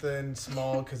something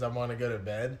small because I want to go to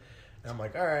bed. And I'm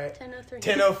like, all right. 10:03.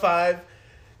 10:05.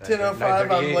 10:05. I'm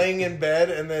 9:38. laying in bed,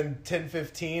 and then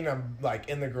 10:15. I'm like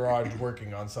in the garage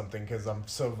working on something because I'm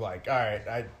so like, all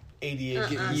right, ADHD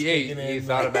is kicking in. You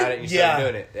thought about it and you Yeah,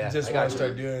 started doing it. Yeah, just I want got to you.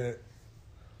 start doing it.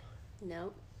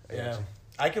 No. I got Yeah, you.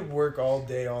 I could work all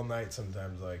day, all night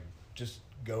sometimes, like just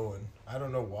going. I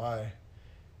don't know why.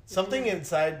 Something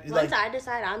inside, Once like, I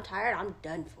decide I'm tired, I'm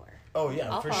done for. oh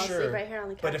yeah, I'll for fall sure. asleep right here on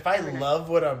the couch. But if I every night. love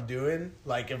what I'm doing,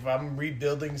 like if I'm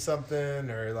rebuilding something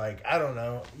or like I don't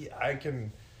know, I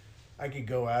could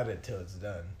go at it till it's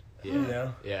done. Yeah. You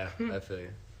know? Yeah, I feel you.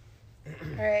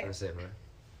 All right. I'm the same way.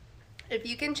 If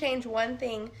you can change one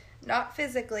thing not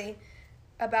physically,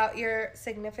 about your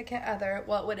significant other,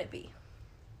 what would it be?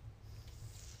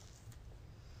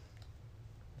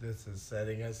 This is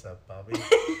setting us up, Bobby.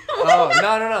 Oh,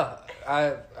 no.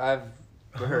 I've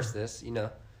rehearsed this, you know.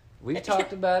 We've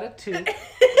talked about it too.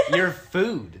 Your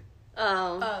food.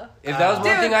 Oh. If that was one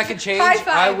Dude, thing I could change, high five,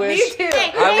 I wish me too.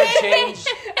 I would change.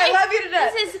 I love you to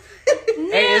death. This is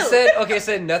new. Hey, it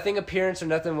said nothing appearance or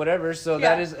nothing whatever. So Yeah.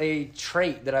 that is a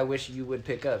trait that I wish you would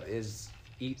pick up is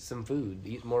eat some food,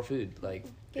 eat more food, like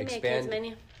Give me a expand. kids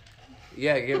menu.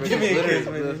 Yeah, give Give me a kids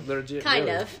menu. legit. Kind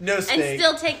really. of. No steak. And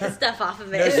still take the stuff off of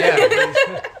No it.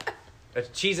 Yeah. A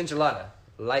cheese enchilada,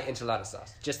 light enchilada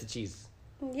sauce, just the cheese.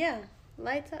 Yeah.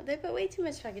 Lights up. They put way too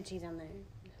much fucking cheese on there.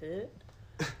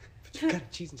 But you got a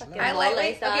cheese enchilada. I Mole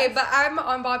lightly sauce. okay, but I'm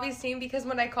on Bobby's team because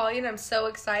when I call you and I'm so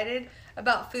excited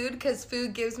about food because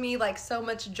food gives me like so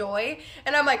much joy,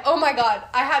 and I'm like, oh my god,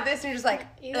 I had this, and you're just like,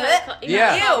 You "Ugh." gotta call- you Yeah.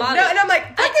 gotta Ew, call no, Bobby. and I'm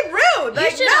like, fucking rude. You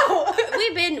Like,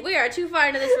 should've- no. we are too far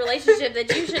into this relationship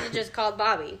that you should have just called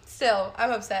Bobby. Still,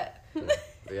 I'm upset.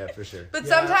 Yeah, for sure. But Yeah,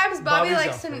 sometimes Bobby Bobby's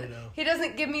likes to. Alfredo. He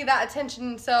doesn't give me that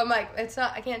attention, so I'm like, it's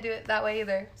not. I can't do it that way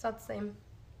either. It's not the same.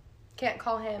 Can't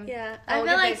call him. Yeah, I I won't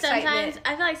feel get the like sometimes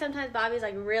excitement. Bobby's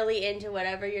like really into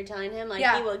whatever you're telling him. Like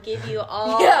Yeah. he will give you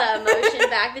all Yeah. the emotion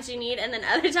back that you need, and then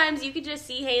other times you could just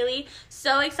see Haley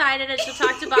so excited and she'll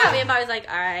talk to Bobby, Yeah. and Bobby's like,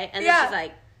 all right, and then Yeah. she's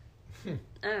like,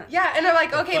 oh. Yeah, and I'm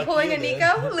like, okay, Fuck pulling you, a then.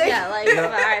 Niko. Like, Yeah, like all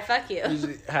right, fuck you.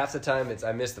 Usually half the time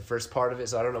I missed the first part of it,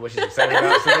 so I don't know what she's excited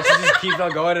about. So then she just keeps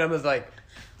on going, and I'm just like,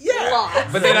 Yeah.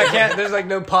 Lost. but then I can't. There's like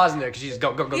no pause in there because she's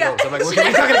go. Yeah. So I'm like, what are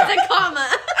you talking about? It's a comma.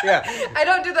 Yeah. I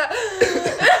don't do that.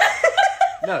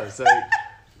 No. So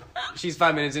she's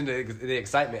 5 minutes into the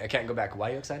excitement. I can't go back. Why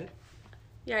are you excited?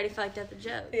 You already fucked up the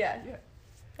joke. Yeah. Yeah.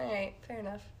 All right, fair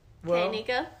enough. Well, Okay,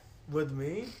 Niko. with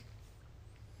me,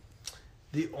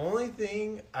 the only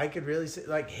thing I could really say,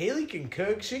 like, Haley can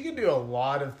cook. She can do a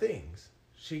lot of things.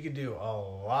 She can do a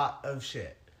lot of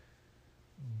shit.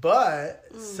 But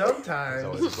There's sometimes,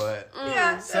 always a but.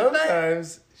 Yeah.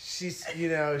 sometimes she's,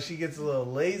 she gets a little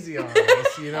lazy on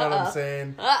us. You know what I'm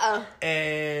saying?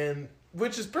 And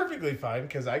which is perfectly fine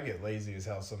because I get lazy as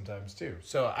hell sometimes too.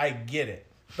 So I get it.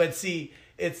 But see,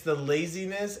 it's the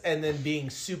laziness and then being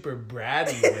super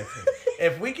bratty with it.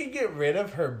 If we could get rid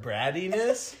of her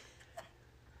brattiness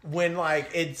when like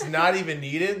it's not even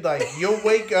needed, like you'll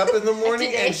wake up in the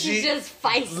morning Today and she's just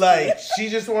feisty. like she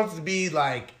just wants to be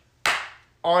like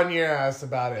on your ass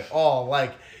about it all.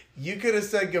 Like you could have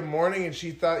said good morning and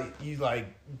she thought you like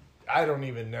I don't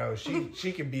even know.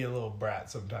 She can be a little brat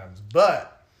sometimes,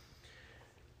 but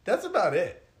that's about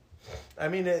it. I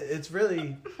mean, it's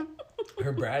really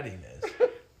her brattiness.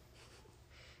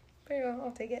 Very well,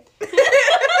 I'll take it.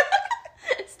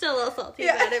 Still a little salty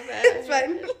Yeah, about it, but it's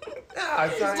fine. No,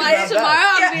 it's not Why even tomorrow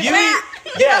that. I'll be You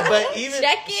back. yeah, but even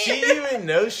Check it. she even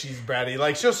knows she's bratty.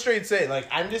 Like she'll straight say, like,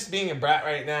 "I'm just being a brat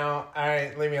right now. All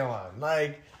right, leave me alone."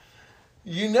 Like,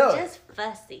 you know, Just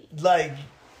fussy. it. Like,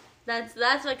 That's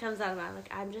what comes out of my like.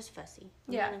 I'm just fussy.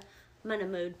 Yeah. I'm in a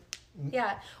mood.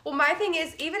 Yeah. Well, my thing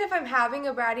is, even if I'm having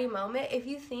a bratty moment, if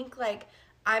you think like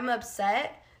I'm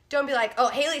upset, don't be like, "Oh,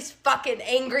 Haley's fucking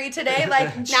angry today." Like,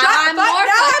 I'm more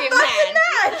fucking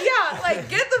mad. Yeah, like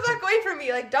get the fuck away from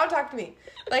me. Like, don't talk to me.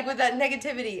 Like with that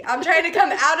negativity, I'm trying to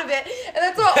come out of it, and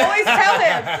that's what I always tell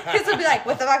him. Because he'll be like,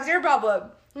 "What the fuck's your problem?"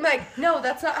 I'm like, "No,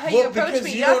 that's not how you approach because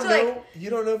me. you You have don't to know, like." you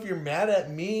don't know if you're mad at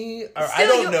me or I Still,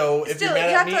 don't you- know if still, you're mad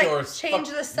you at have me to, like, or change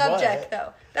fuck the subject what.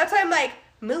 though. That's why I'm like,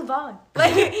 move on.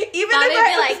 Like even Bobby if would I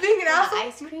be was like, being an "Want asshole,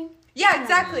 ice cream? yeah,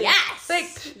 exactly. Yes.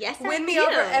 Like Yes, I win me do.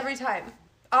 over every time.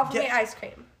 Offer me Yeah. ice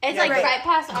cream. It's Yeah, like but- right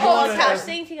past I all wanna the couch have-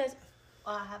 things. He goes,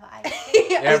 "Oh, I have an ice cream."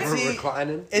 Yeah. Ever see-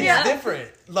 reclining? It's Yeah.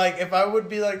 different. Like if I would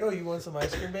be like, "Oh, you want some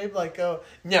ice cream, babe?" Like, "Oh,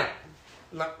 no,"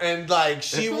 and like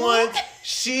she wants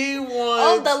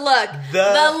Oh, the look.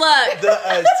 The look.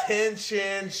 the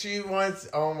attention. She wants.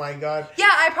 Oh my god. Yeah,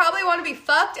 I probably want to be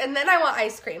fucked, and then I want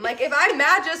ice cream. Like if I'm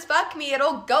mad, just fuck me.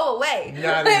 It'll go away.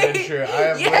 Not Like, even true. I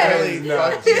have yes. literally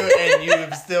fucked you, and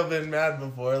you've still been mad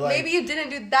before. Like Maybe you didn't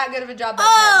do that good of a job.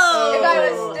 Oh. If I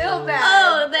was still mad.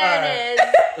 Oh, there it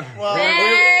is. well,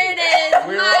 There it is.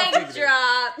 we were all Mic thinking it.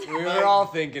 drop. We were all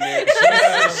thinking it.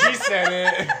 She said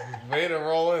it. way to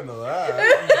roll into that.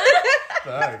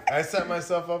 Fuck. I set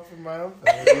myself up for my own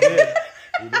thing. You did.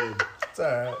 You did. It's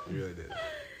alright. You really did.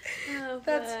 Oh,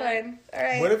 That's fuck. fine. All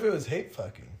right. What if it was hate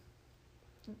fucking?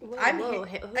 Whoa, I'm whoa,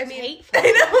 hate- who's I mean, hateful?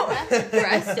 I know. That's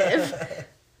aggressive.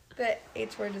 The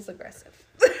H word is aggressive.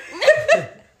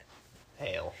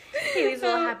 Hail. Haley's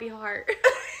little happy heart.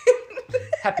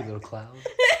 Happy little cloud.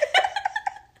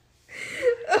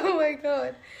 Oh my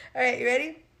god. All right, you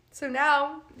ready? So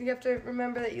now you have to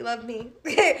remember that you love me.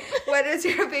 What is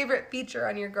your favorite feature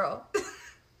on your girl?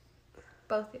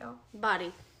 Both y'all.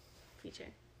 Body feature.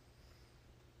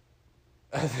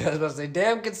 I was about to say,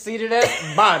 damn conceited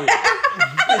ass body.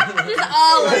 Just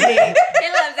all of it. He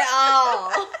loves it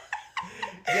all.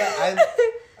 Yeah,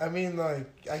 I mean, like,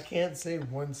 I can't say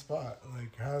one spot.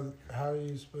 Like, how are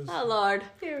you supposed to? Oh, Lord.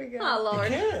 Here we go. Oh, You Lord.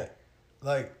 can't.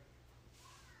 Like,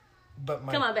 but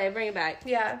my... Come on, babe. Bring it back.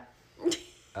 Yeah.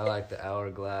 I like the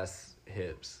hourglass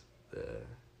hips, the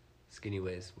skinny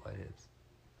waist, wide hips.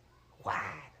 Wide.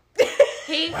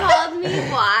 He called me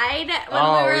wide when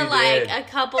Oh, we were we like did. a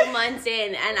couple months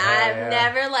in, and I've yeah.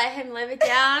 never let him live it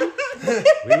down.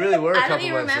 We really were a I couple don't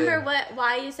even months remember in.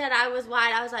 why you said I was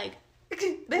wide. I was like,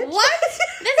 Bitch. what?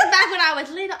 This is back when I was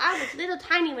little. I was little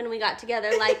tiny when we got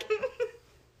together. Like,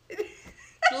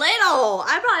 little.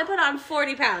 I probably put on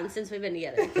 40 pounds since we've been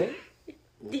together.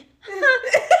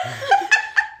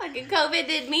 Fucking COVID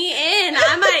did me in.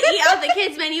 I might eat out the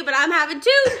kids' menu, but I'm having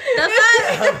two. The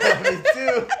fuck? Me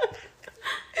too.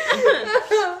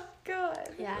 Oh, God.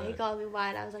 Yeah, he called me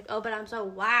wide. I was like, oh, but I'm so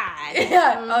wide.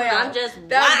 Yeah. Oh, yeah. I'm just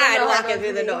That was wide the hard walking one through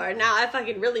for the me. door. Now I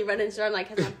fucking really run in the store. I'm like,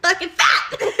 because I'm fucking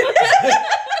fat.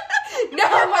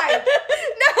 Never mind.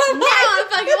 Never Now mind. I'm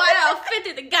fucking wide. I'll fit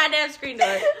through the goddamn screen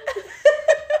door.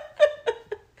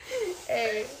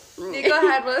 Hey, Niko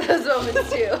had one of those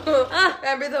moments too.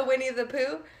 Remember the Winnie the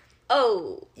Pooh?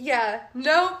 Oh. Yeah.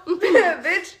 Nope.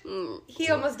 Bitch. Mm. He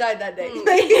almost died that day.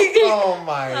 Oh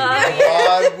my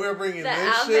God, we're bringing The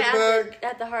this outfit shit back.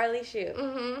 at the Harley shoot.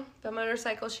 Mm-hmm. The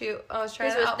motorcycle shoot. I was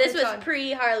trying This to was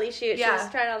pre-Harley shoot. Yeah. She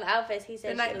was trying on the outfits. He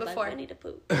said The she night was before. like, I need to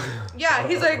poop. Yeah,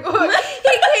 he's like, oh,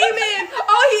 he came in.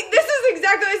 Oh, this is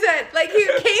exactly what I said. Like, he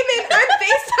came in, I'm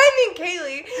FaceTiming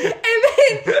Kaylee, and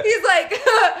then he's like,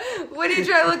 what are you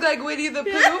trying to look like, Winnie the Pooh?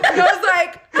 And I was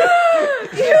like,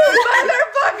 you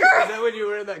motherfucker! Is that when you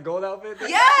were in that gold outfit?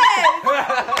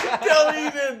 Yes! Tell me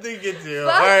you didn't think it too.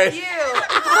 Fuck All right. you.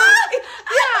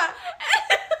 Yeah.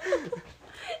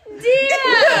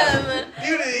 Damn!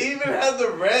 Dude, it even had the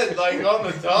red, like, on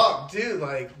the top, too.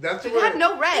 Like, that's It what... had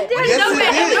no red. It had Yes, no it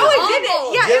red. did. No, was it all didn't.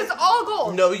 gold. Yeah, Yes. it was all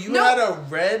gold. No, you No. had a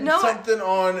red No. something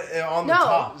on the No.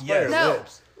 top. Yes. No.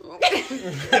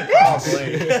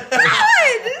 Probably.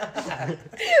 God!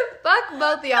 Fuck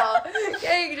both of y'all.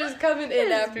 Yeah, you're just coming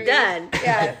in after me. Done.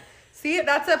 Yeah. See,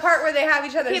 that's the part where they have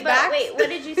each other's Okay, but backs. wait, what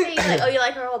did you say? You like, oh, you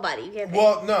like her whole body. You can't pick.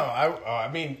 Well, no, I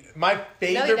mean, my No,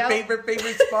 you don't. favorite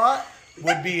spot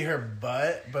would be her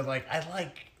butt, but, like, I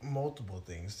like multiple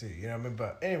things, too. You know what I mean?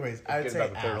 But, anyways, I'd good say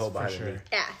about the third ass hole for behind sure. me.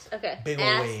 Ass. Okay. Big ol'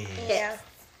 ass, waist. hips. Yeah.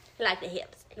 He like the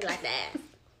hips. He like the ass.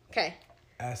 Okay.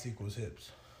 Ass equals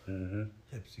hips. Mm-hmm.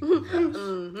 Hips equals ass.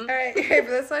 All right, you ready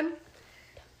for this one?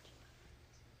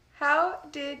 How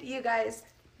did you guys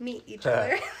meet each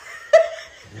other?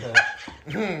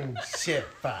 Shit,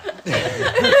 fuck.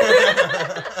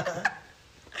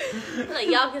 Like,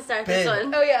 y'all can start this Babe.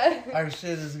 one. Oh, yeah. Our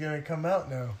shit is gonna come out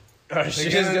now. Our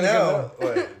shit is gonna gonna know. come out.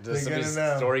 What? They're Does gonna somebody's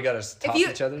know. story got us top you-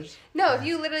 each other's? No, if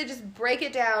you literally just break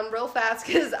it down real fast,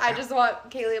 because I just want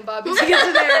Kaylee and Bobby to get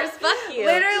to theirs. Fuck you.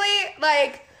 Literally,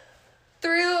 like,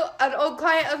 through an old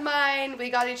client of mine, we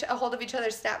got a hold of each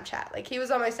other's Snapchat. Like, he was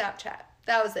on my Snapchat.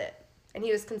 That was it. And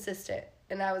he was consistent.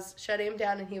 And I was shutting him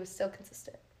down, and he was still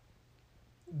consistent.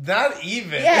 Not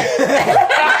even. Yes.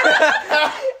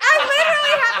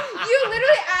 You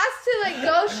literally asked to, like,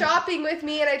 go shopping with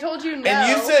me, and I told you no. And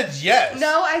you said yes.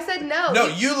 No, I said no. No,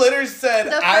 you literally said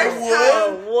The I first would.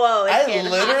 Oh, whoa. It's I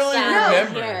getting literally hostile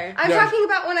remember. here. I'm No. talking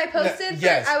about when I posted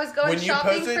Yes. that I was going When you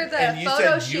shopping posted for the and you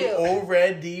photo said shoot. you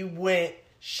already went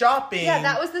shopping. Yeah,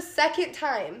 that was the second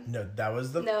time. No, that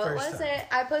was the No, it first wasn't. time.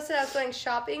 I posted I was going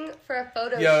shopping for a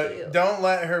photo Yo, shoot. don't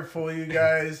let her fool you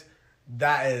guys.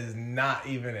 That is not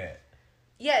even it.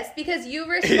 Yes, because you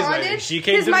responded. like, she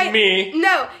came 'cause to me.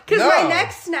 No, because No. my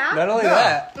next snap. Not only No.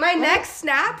 that. My next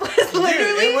snap was Dude,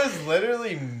 literally. it was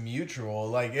literally mutual.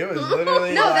 Like, it was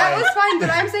literally no, that like- was fine, but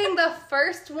I'm saying the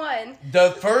first one.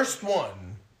 The first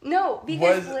one No,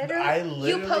 because was literally, I you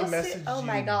literally posted. messaged Oh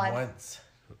my you god.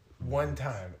 one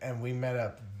time, and we met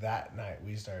up that night.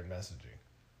 We started messaging.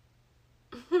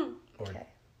 Or Okay.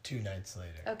 2 nights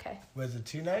later. Okay. Was it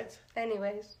 2 nights?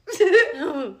 Anyways.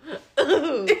 Ooh.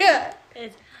 Yeah.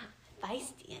 It's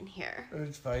feisty in here. It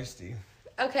was feisty.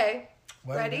 Okay.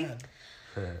 Why Ready? mad?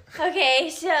 Okay,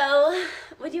 so,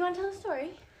 do you want to tell a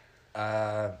story?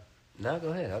 No, go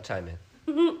ahead. I'll chime in.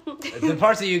 The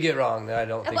parts that you get wrong that I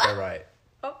don't think are right.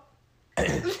 Oh.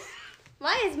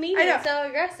 Why is me I know. being so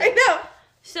aggressive? I know.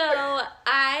 So,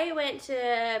 I went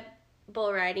to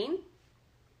bull riding,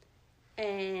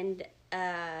 and,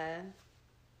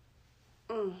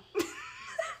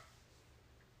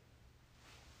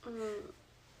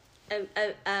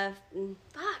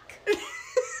 Fuck.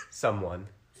 Someone.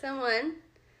 Someone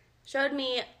showed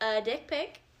me a dick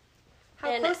pic. How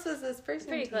And close was this person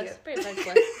Pretty to close. you? Pretty fucking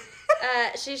close.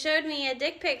 She showed me a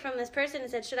dick pic from this person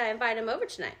and said, should I invite him over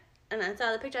tonight? And I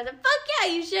saw the picture. I said, fuck yeah,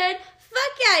 you should.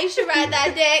 Fuck yeah, you should ride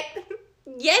that dick.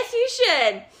 Yes, you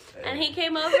should. And he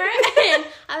came over and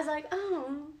I was like,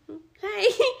 oh, hey,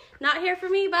 not here for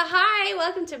me, but hi,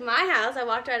 welcome to my house. I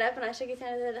walked right up and I shook his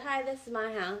hand and said, hi, this is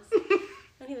my house.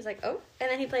 And he was like, oh. And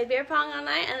then he played beer pong all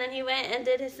night and then he went and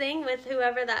did his thing with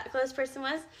whoever that close person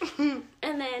was. And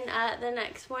then the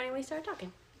next morning we started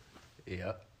talking.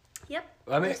 Yep. Yep.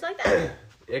 I mean, just like that.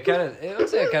 It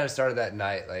kind of started that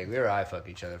night. Like, we were eye fuck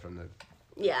each other from the...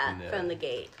 Yeah, No. from the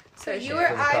gate. So For you sure. were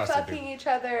From across the eye-fucking each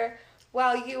other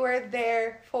while you were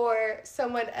there for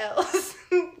someone else.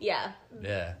 Yeah,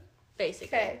 Yeah.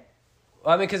 basically. Okay.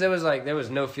 Well, I mean, because it was like, there was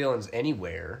no feelings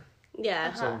anywhere.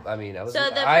 Yeah. So, I mean, I was... So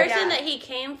the person Yeah. that he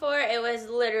came for, it was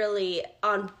literally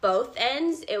on both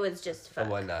ends. It was just For fuck.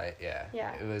 one night, yeah.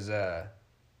 Yeah. It was,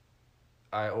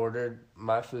 I ordered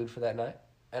my food for that night,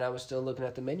 and I was still looking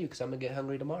at the menu because I'm going to get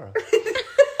hungry tomorrow.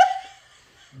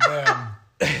 Damn.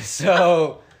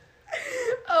 So...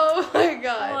 Oh my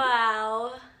god.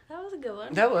 Wow, that was a good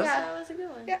one. That was... Yeah. That was a good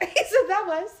one. Yeah, he said that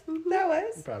was. That I'm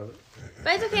was. proud of it.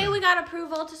 But it's okay. We got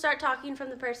approval to start talking from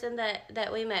the person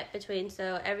that we met between,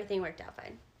 so everything worked out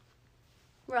fine.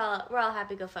 We're all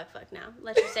happy. Go fuck now.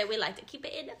 Let's just say we like to keep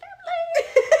it in the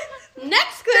family.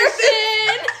 Next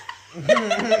question.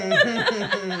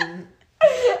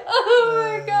 Oh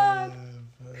my god.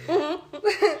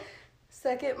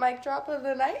 Second mic drop of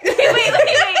the night. wait. Remember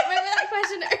that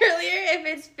question earlier? If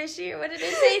it's fishy or what did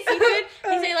it say? Seafood?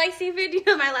 You say like seafood? You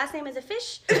know my last name is a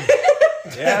fish.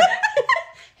 Yeah.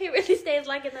 He really stays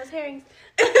liking those herrings.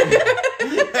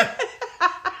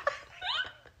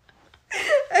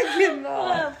 I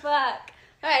cannot. Oh fuck.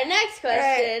 All right, next All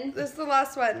right, question. this is the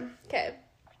last one. Okay.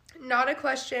 Not a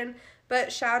question,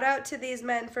 but shout out to these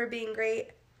men for being great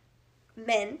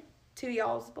men to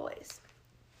y'all's boys.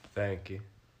 Thank you.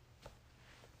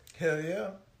 Hell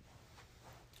yeah.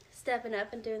 Stepping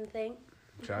up and doing the thing.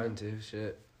 Trying to,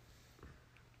 shit.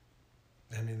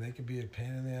 I mean, they could be a pain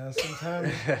in the ass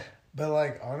sometimes. But,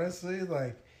 like, honestly,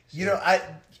 like, you know, I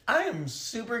am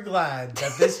super glad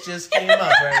that this just came up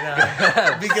right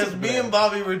now. Because me and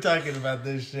Bobby were talking about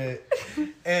this shit.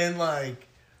 And, like,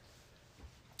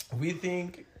 we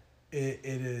think it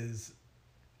is,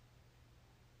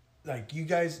 like, you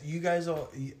guys all,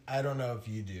 I don't know if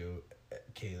you do,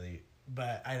 Kaylee,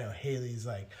 but I know Haley's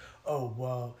like, oh,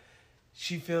 well,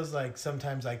 she feels like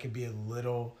sometimes I could be a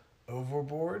little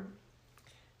overboard.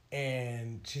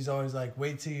 And she's always like,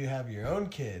 wait till you have your own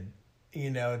kid, you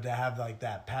know, to have like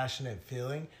that passionate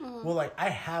feeling. Mm-hmm. Well, like I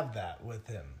have that with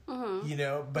him, you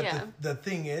know, but Yeah. the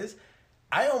thing is,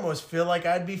 I almost feel like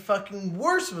I'd be fucking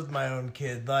worse with my own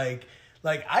kid. Like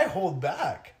I hold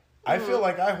back. I feel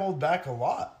like I hold back a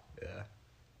lot. Yeah.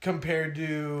 Compared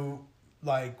to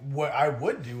like what I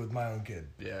would do with my own kid.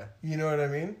 Yeah. You know what I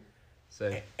mean?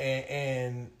 So,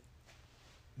 And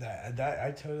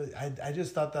I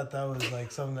just thought that was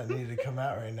like something that needed to come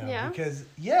out right now. Yeah. Because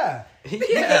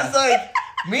because like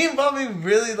me and Bobby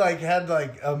really like had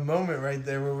like a moment right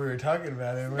there where we were talking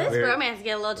about it. This We're- romance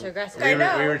get a little too aggressive. I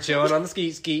know. we were chilling on the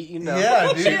skeet, you know.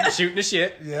 Yeah, dude. Shooting the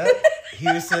shit. Yeah, he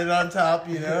was sitting on top,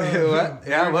 you know. What?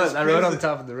 Yeah, I We were was. just I rode on cruising.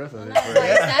 top of the roof of it. That's For,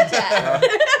 why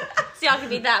Snapchat. So y'all can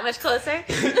be that much closer.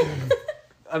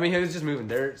 I mean, he was just moving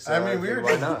dirt. So I mean, we were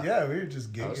why just not? we were just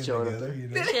I was giggling chilling up together, there. you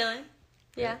know, Chilling.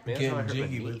 Yeah. Man, getting that's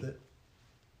jiggy not with it.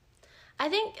 I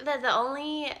think that the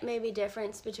only maybe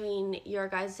difference between your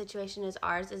guys' situation is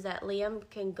ours is that Liam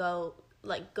can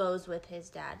goes with his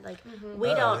dad. Like we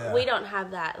Oh, we yeah. don't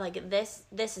have that. Like this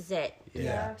is it.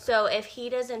 Yeah. So if he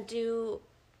doesn't do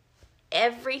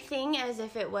everything as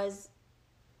if it was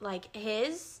like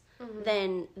his,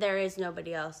 then there is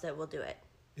nobody else that will do it.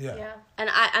 Yeah. Yeah. And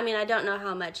I mean I don't know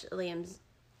how much Liam's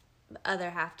other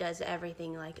half does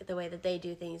everything, like the way that they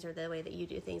do things or the way that you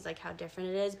do things, like how different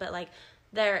it is, but like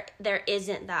there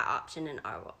isn't that option in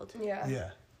our world. Yeah. Yeah.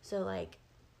 So like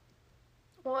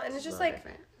Well, and it's a just little like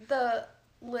different. the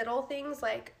little things,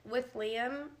 like with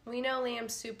Liam, we know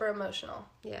Liam's super emotional.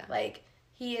 Yeah. Like,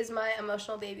 he is my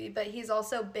emotional baby, but he's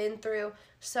also been through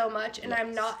so much, and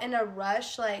I'm not in a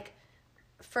rush, like,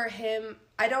 for him.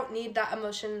 I don't need that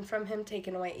emotion from him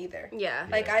taken away either. Yeah.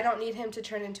 Like, I don't need him to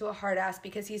turn into a hard ass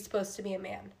because he's supposed to be a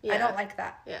man. Yeah. I don't like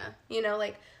that. Yeah. You know,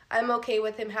 like, I'm okay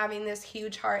with him having this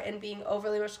huge heart and being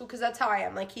overly emotional because that's how I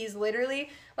am. Like, he's literally,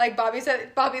 like Bobby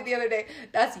the other day,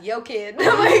 that's yo kid. I'm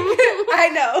like, I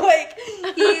know.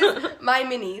 Like, he's my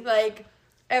mini. Like,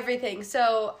 everything.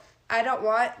 So, I don't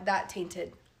want that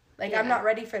tainted. Like, I'm not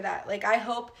ready for that. Like, I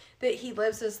hope that he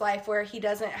lives his life where he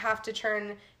doesn't have to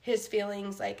turn his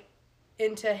feelings, like,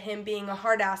 into him being a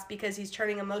hard ass because he's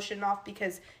turning emotion off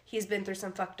because he's been through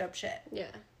some fucked up shit.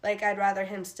 Yeah. Like, I'd rather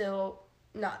him still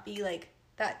not be, like,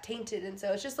 that tainted. And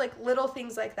so it's just, like, little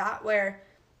things like that where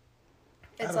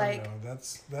it's like... know.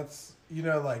 That's, you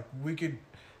know, like, we could...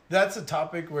 That's a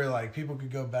topic where, like, people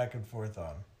could go back and forth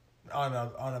on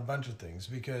a bunch of things.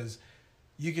 Because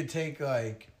you could take,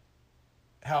 like...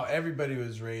 how everybody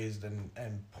was raised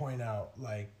and point out,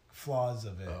 like, flaws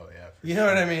of it. Oh, yeah. You know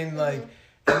what I mean? Like,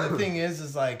 and the thing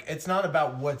is, like, it's not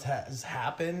about what has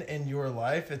happened in your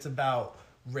life. It's about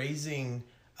raising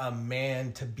a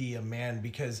man to be a man.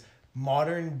 Because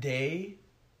modern day,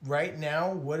 right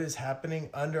now, what is happening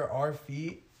under our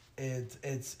feet,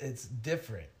 it's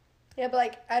different. Yeah, but,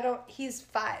 like, he's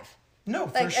 5. No,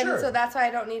 like, for sure. And so that's why I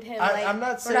don't need him. Like, I'm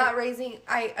not saying... We're not raising...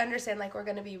 I understand, like, we're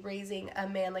going to be raising a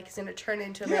man. Like, he's going to turn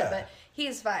into a man. But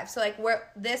he's 5. So, like,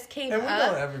 this came up... And we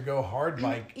don't ever go hard,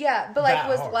 like... Yeah, but, like, it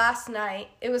was hard. last night.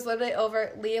 It was literally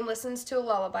over. Liam listens to a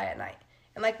lullaby at night.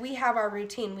 And, like, we have our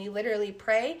routine. We literally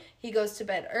pray. He goes to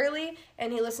bed early.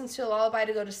 And he listens to a lullaby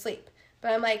to go to sleep.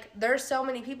 But I'm like, there's so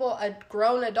many people,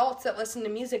 grown adults, that listen to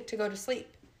music to go to sleep.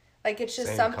 Like, it's just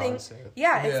Same something... concept.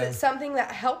 Yeah, it's something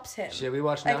that helps him. Shit, we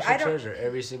watch Like, National Treasure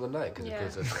every single night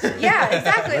because it puts us... Yeah,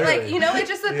 exactly. Like, you know, it's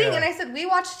just the thing. Yeah. And I said, we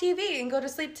watch TV and go to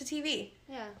sleep to TV.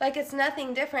 Yeah. Like, it's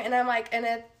nothing different. And I'm like,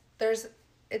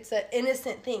 it's an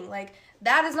innocent thing. Like,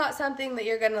 that is not something that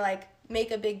you're going to, like,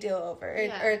 make a big deal over.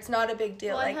 Or it's not a big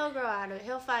deal. Well, like, he'll grow out of it.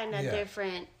 He'll find a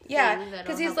different thing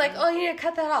because he's like, oh, you need to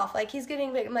cut that off. Like, he's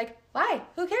getting big. I'm like, why?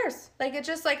 Who cares? Like, it's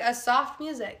just, like, a soft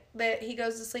music that he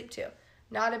goes to sleep to.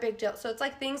 Not a big deal. So it's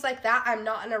like things like that I'm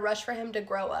not in a rush for him to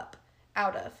grow up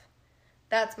out of.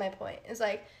 That's my point. It's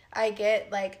like, I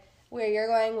get, like, where you're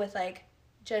going with, like,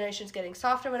 generations getting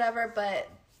soft or whatever, but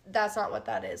that's not what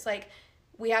that is. Like,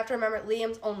 we have to remember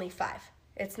Liam's only 5.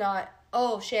 It's not,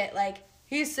 oh, shit, like,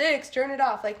 he's 6, turn it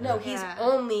off. Like, no, he's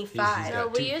only 5. He's No,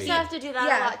 got we 2 used feet. to have to do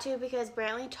that a lot, too, because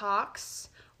Brantley talks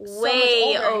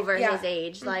way older. over Yeah. his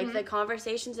age. Like, the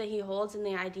conversations that he holds and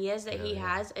the ideas that he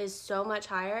has is so much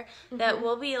higher that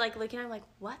we'll be, like, looking at him like,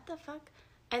 what the fuck?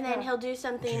 And then he'll do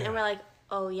something and we're like,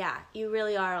 oh, yeah, you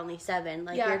really are only 7.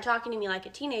 Like, you're talking to me like a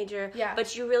teenager,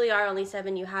 but you really are only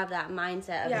 7. You have that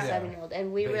mindset of a 7-year-old.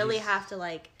 And we really have to,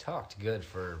 like... Talked good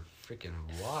for freaking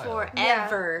while.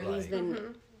 Forever. Yeah. He's been you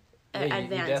advanced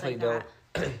definitely like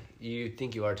that. You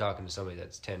think you are talking to somebody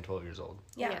that's 10, 12 years old.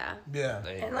 Yeah.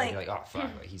 And like, you're like, oh, fuck,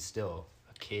 like, he's still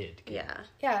a kid.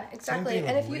 Yeah, exactly.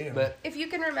 And if you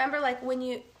can remember, like, when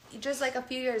you, just, like, a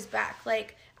few years back,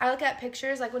 like, I look at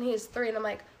pictures, like, when he was 3, and I'm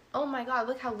like, oh, my God,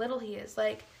 look how little he is.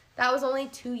 Like, that was only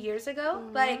 2 years ago.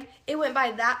 Like, it went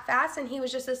by that fast, and he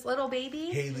was just this little baby.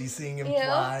 Haley seeing him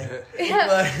fly.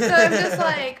 Yeah. So I'm just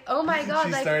like, oh, my God.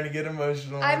 She's like, starting to get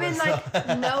emotional. I'm in, like,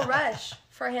 no rush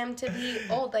for him to be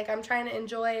old. Like, I'm trying to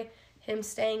enjoy him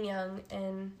staying young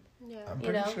and... Yeah. I'm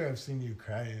pretty sure I've seen you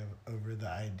cry over the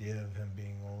idea of him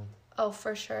being old. Oh,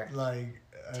 for sure. Like...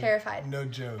 Terrified. No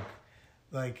joke.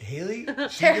 Like, Haley...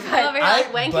 Terrified. Over here,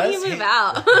 like, when can you move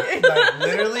out? Like,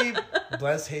 literally,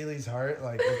 bless Haley's heart.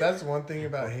 Like, if that's one thing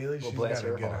about Haley, she's got a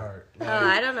good heart. Like,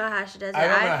 I don't know how she does it. I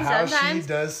don't know how she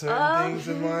does certain things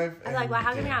in life. I'm like, well,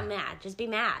 how come you're not mad? Just be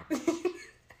mad.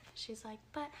 She's like,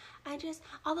 but I just,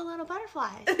 all the little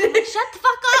butterflies. I'm like, shut the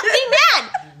fuck up, be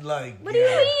mad. Like, what do you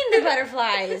mean the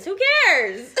butterflies? Who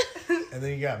cares? And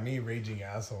then you got me, raging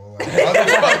asshole. Like,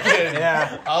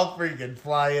 I'll freaking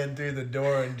fly in through the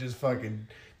door and just fucking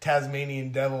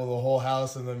Tasmanian devil the whole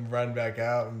house and then run back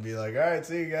out and be like, all right,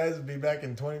 see you guys, be back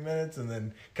in 20 minutes, and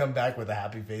then come back with a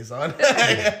happy face on.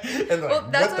 And well,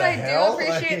 like, that's what I hell? do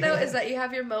appreciate, though, is that you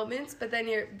have your moments, but then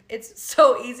it's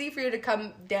so easy for you to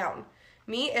come down.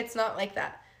 Me, it's not like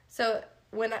that. So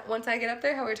once I get up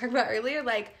there, how we were talking about earlier,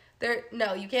 like,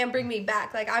 no, you can't bring me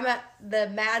back. Like, I'm at the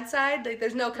mad side. Like,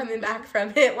 there's no coming back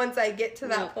from it once I get to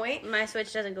that point. My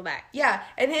switch doesn't go back. Yeah,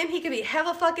 and he could be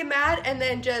hella fucking mad and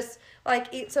then just,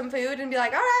 like, eat some food and be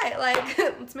like, all right, like,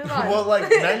 let's move on. Well, like,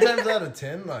 9 times out of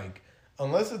 10, like,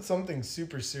 unless it's something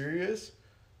super serious,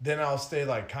 then I'll stay,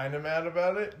 like, kind of mad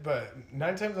about it. But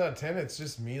 9 times out of 10, it's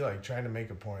just me, like, trying to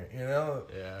make a point, you know?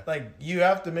 Yeah. Like, you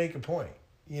have to make a point.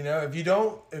 You know, if you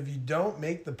don't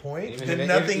make the point, Even then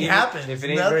nothing happens. If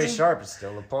it ain't very sharp, it's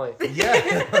still a point. Yeah.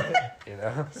 You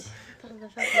know? The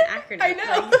fucking acronym. I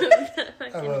know.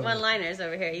 Like, the fucking one-liners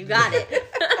over here. You got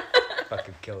it.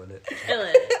 Fucking killing it.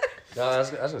 Killing it. No, I was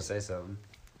going to say something.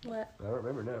 What? I don't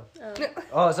remember now.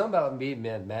 Oh. Something about being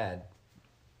mad.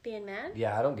 Being mad?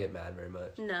 Yeah, I don't get mad very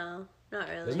much. No, not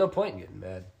really. There's no point in getting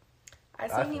mad. I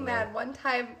I seen you feel mad that. one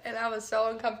time, and I was so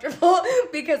uncomfortable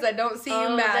because I don't see you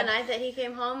The mad. night that he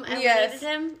came home and Yes. we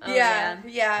needed him. Oh,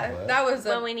 yeah. What? That was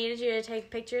When we needed you to take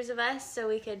pictures of us so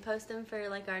we could post them for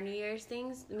like our New Year's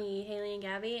things, me, Haley, and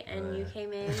Gabby, and you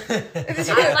came in. I was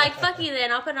like, "Fuck you,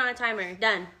 then I'll put it on a timer.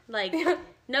 Done." Like, nope.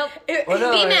 Well,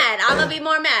 no, Be mad. I'm gonna be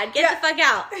more mad. Get the fuck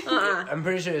out. I'm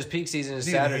pretty sure it was peak season is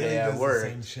Dude, Saturday Haley at does work. the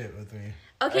same shit with me.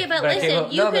 Okay, but But I came listen,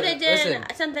 home- you no, could but have done listen.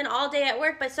 something all day at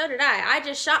work, but so did I. I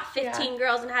just shot 15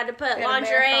 girls and had to put Yeah,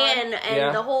 lingerie marathon.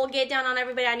 and the whole get down on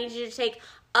everybody. I need you to take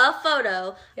a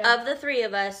photo of the three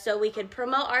of us so we could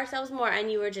promote ourselves more,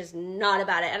 and you were just not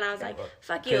about it. And I was like,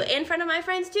 fuck you. In front of my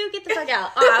friends, too? Get the fuck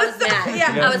out. Oh, I was mad.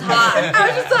 Yeah. I was hot. I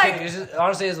was just like, It's just,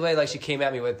 honestly, it's the way like she came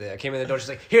at me with it. I came in the door. She's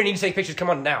like, "Here, I need to take pictures. Come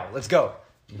on now, let's go."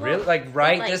 Really? Like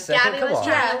right Like, this second? Gabby Come was on.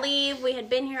 trying to leave. We had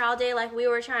been here all day. Like, we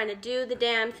were trying to do the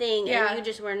damn thing, Yeah. and you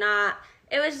just were not.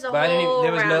 It was just a But I didn't whole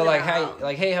even, there was no like,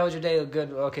 roundabout. hey, how was your day?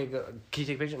 Good. Okay, good. Can you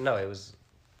take a picture? No, it was,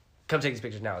 come take these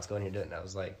pictures now. Let's go in here and do it. And I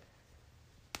was like,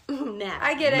 Nah.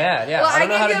 I get it. Mad, yeah. Well, I don't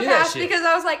know how to give do you a that pass shit. because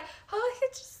I was like, oh,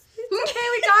 it's okay,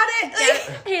 we got it.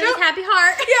 Like, Haley's happy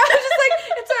heart. Yeah, I was just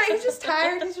like, it's alright. He's just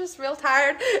tired. He's just real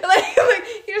tired. Like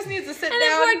he just needs to sit And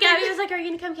down. then poor Gabby was like, "Are you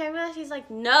gonna come camp with us?" He's like,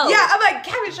 "No." Yeah, I'm like,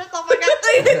 Gabby, shut the fuck up.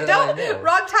 Like, I know. don't.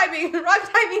 Wrong timing. Wrong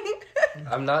timing.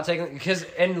 I'm not taking, because,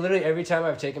 and literally every time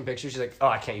I've taken pictures, she's like, "Oh,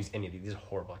 I can't use any of these. These are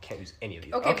horrible. I can't use any of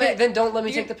these." Okay, Okay, but then don't let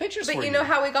me take the pictures But for you know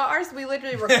how we got ours? We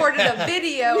literally recorded a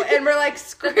video and we're like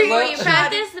The more screaming. you Well,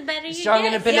 practice, the better you Strong,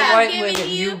 get. independent Yeah, I'm white giving women.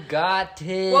 You got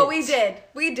it. Well, we did.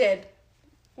 We did.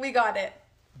 We got it.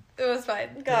 It was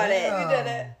fine. Got it. We did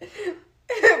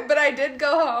it. But I did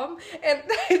go home and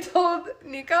I told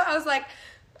Nico, I was like,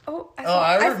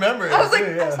 I remember it I was like,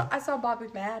 too, yeah. I saw Bobby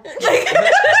mad. Like,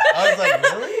 I was like,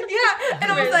 really? yeah.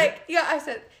 And I was like, yeah, I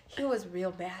said, he was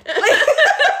real mad. Like,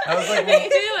 I was like, Me well, too.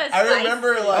 It was I spicy.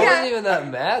 remember I like, wasn't even that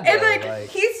mad, though. and like,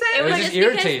 he said, It was was just just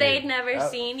because irritated. they'd never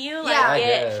seen you like Yeah. I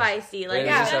get guess. feisty. Like It was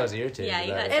Yeah. just I was irritated. Yeah,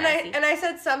 you about got it. it. and I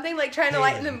said something like trying to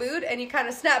lighten the mood, and you kind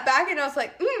of snapped back, and I was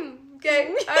like,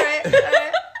 okay, all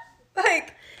right.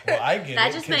 Like, well, I get that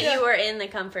it. just 'cause- meant you were in the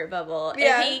comfort bubble.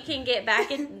 Yeah. If he can get back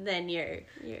in, then you're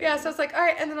yeah, so I was like, all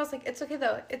right. And then I was like, it's okay,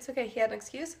 though. It's okay. He had an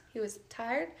excuse. He was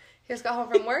tired. He just got home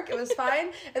from work. It was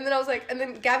fine. And then I was like, and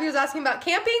then Gabby was asking about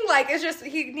camping. Like, it's just,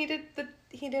 he needed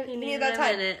needed that a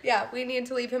time. minute. Yeah, we needed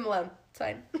to leave him alone. It's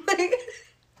fine.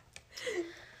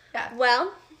 Yeah.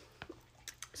 Well,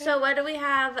 so what do we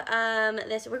have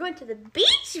this? We're going to the beach,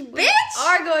 bitch!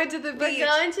 Are going to the We're beach.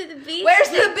 going to the beach. Where's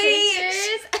to take the beach?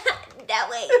 pictures. That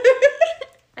way.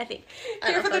 I think. I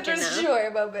Here don't for the fucking just know. joy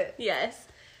moment. Yes.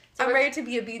 So I'm we're- ready to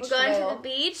be a beach We're going whale. to the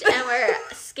beach and we're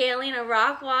scaling a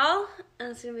rock wall.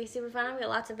 And it's going to be super fun. I've got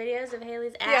lots of videos of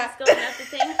Haley's ass Yeah. going up the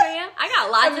thing for you. I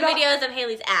got lots of videos of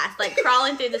Haley's ass, like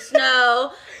crawling through the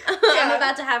snow. I'm Yeah.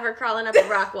 about to have her crawling up a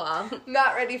rock wall.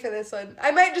 Not ready for this one.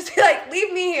 I might just be like,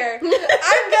 leave me here. I'm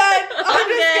good. I'm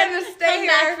just good. gonna stay Come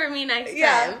back here. for me next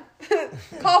Yeah. time.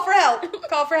 Call for help.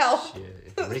 Call for help.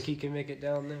 Shit, if Ricky can make it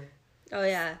down there. Oh,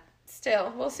 yeah.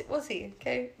 Still, we'll see. We'll see.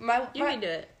 Okay. You can do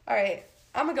it. All right.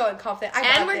 I'm gonna go in confident. I And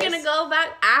got we're this. going to go back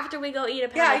after we go eat a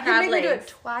pound Yeah, of you crab make me do it legs.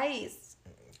 twice.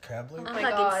 Crab leg? Oh I'm my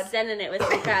fucking God. sending it with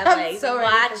the crab I'm legs. so ready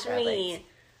for Watch crab me. legs.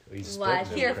 We split Watch.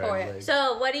 them Here crab for it. legs.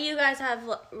 So, what do you guys have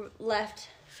left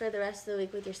for the rest of the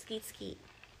week with your skeet?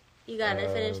 You got to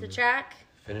finish the track,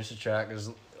 Finish the track. It's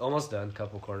almost done.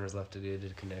 Couple corners left to do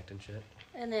to connect and shit.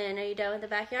 and then are you done with the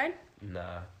backyard?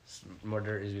 Nah. More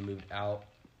dirt as we moved out.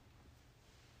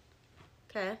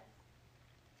 Okay.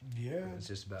 Yeah. That's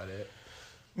just about it.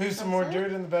 Move some more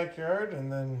dirt in the backyard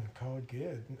and then call it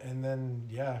good. And then,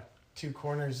 yeah, 2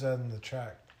 corners on the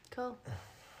track. Cool.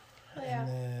 Oh, yeah. And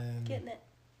then Getting it.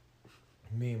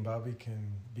 me and Bobby can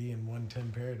be in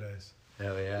 110 paradise.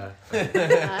 Hell yeah.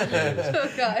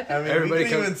 Oh God. I mean, Everybody we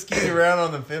can come- even ski around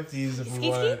on the 50s if we Ski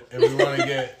want. If we want to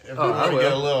get, if we Oh, I want to will.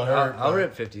 get a little hurt. I'll but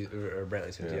rip 50 or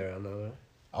Brantley's 50. Yeah. I don't know.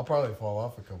 I'll probably fall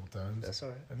off a couple times. That's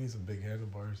alright. I need some big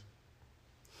handlebars.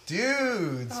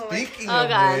 Dude, Oh my- speaking Oh, of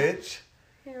God. which,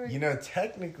 Here we you know,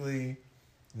 technically,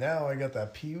 now I got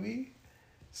that Pee-wee,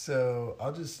 so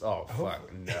I'll just. Oh, hope-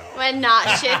 fuck. No. Would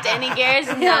not shift any gears?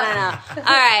 No. All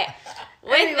right.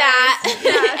 With Anyways, that,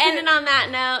 yeah. ending on that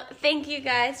note, thank you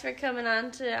guys for coming on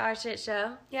to our shit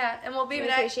show. Yeah, and we'll be We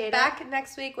appreciate it. back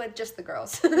next week with just the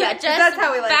girls. Yeah, just that's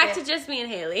how we like back it. to just me and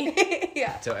Haley.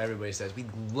 Yeah. Until everybody says, we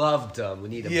loved them. We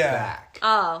need them Yeah. back.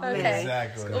 Oh, Okay. man.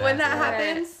 Exactly. Well, when that Alright.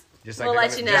 happens, Just We'll they're let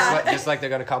gonna- you know. Just like they're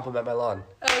going to compliment my lawn.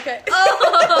 okay. All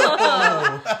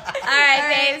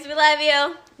right, babes. We love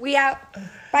you. We out.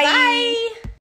 Bye. Bye.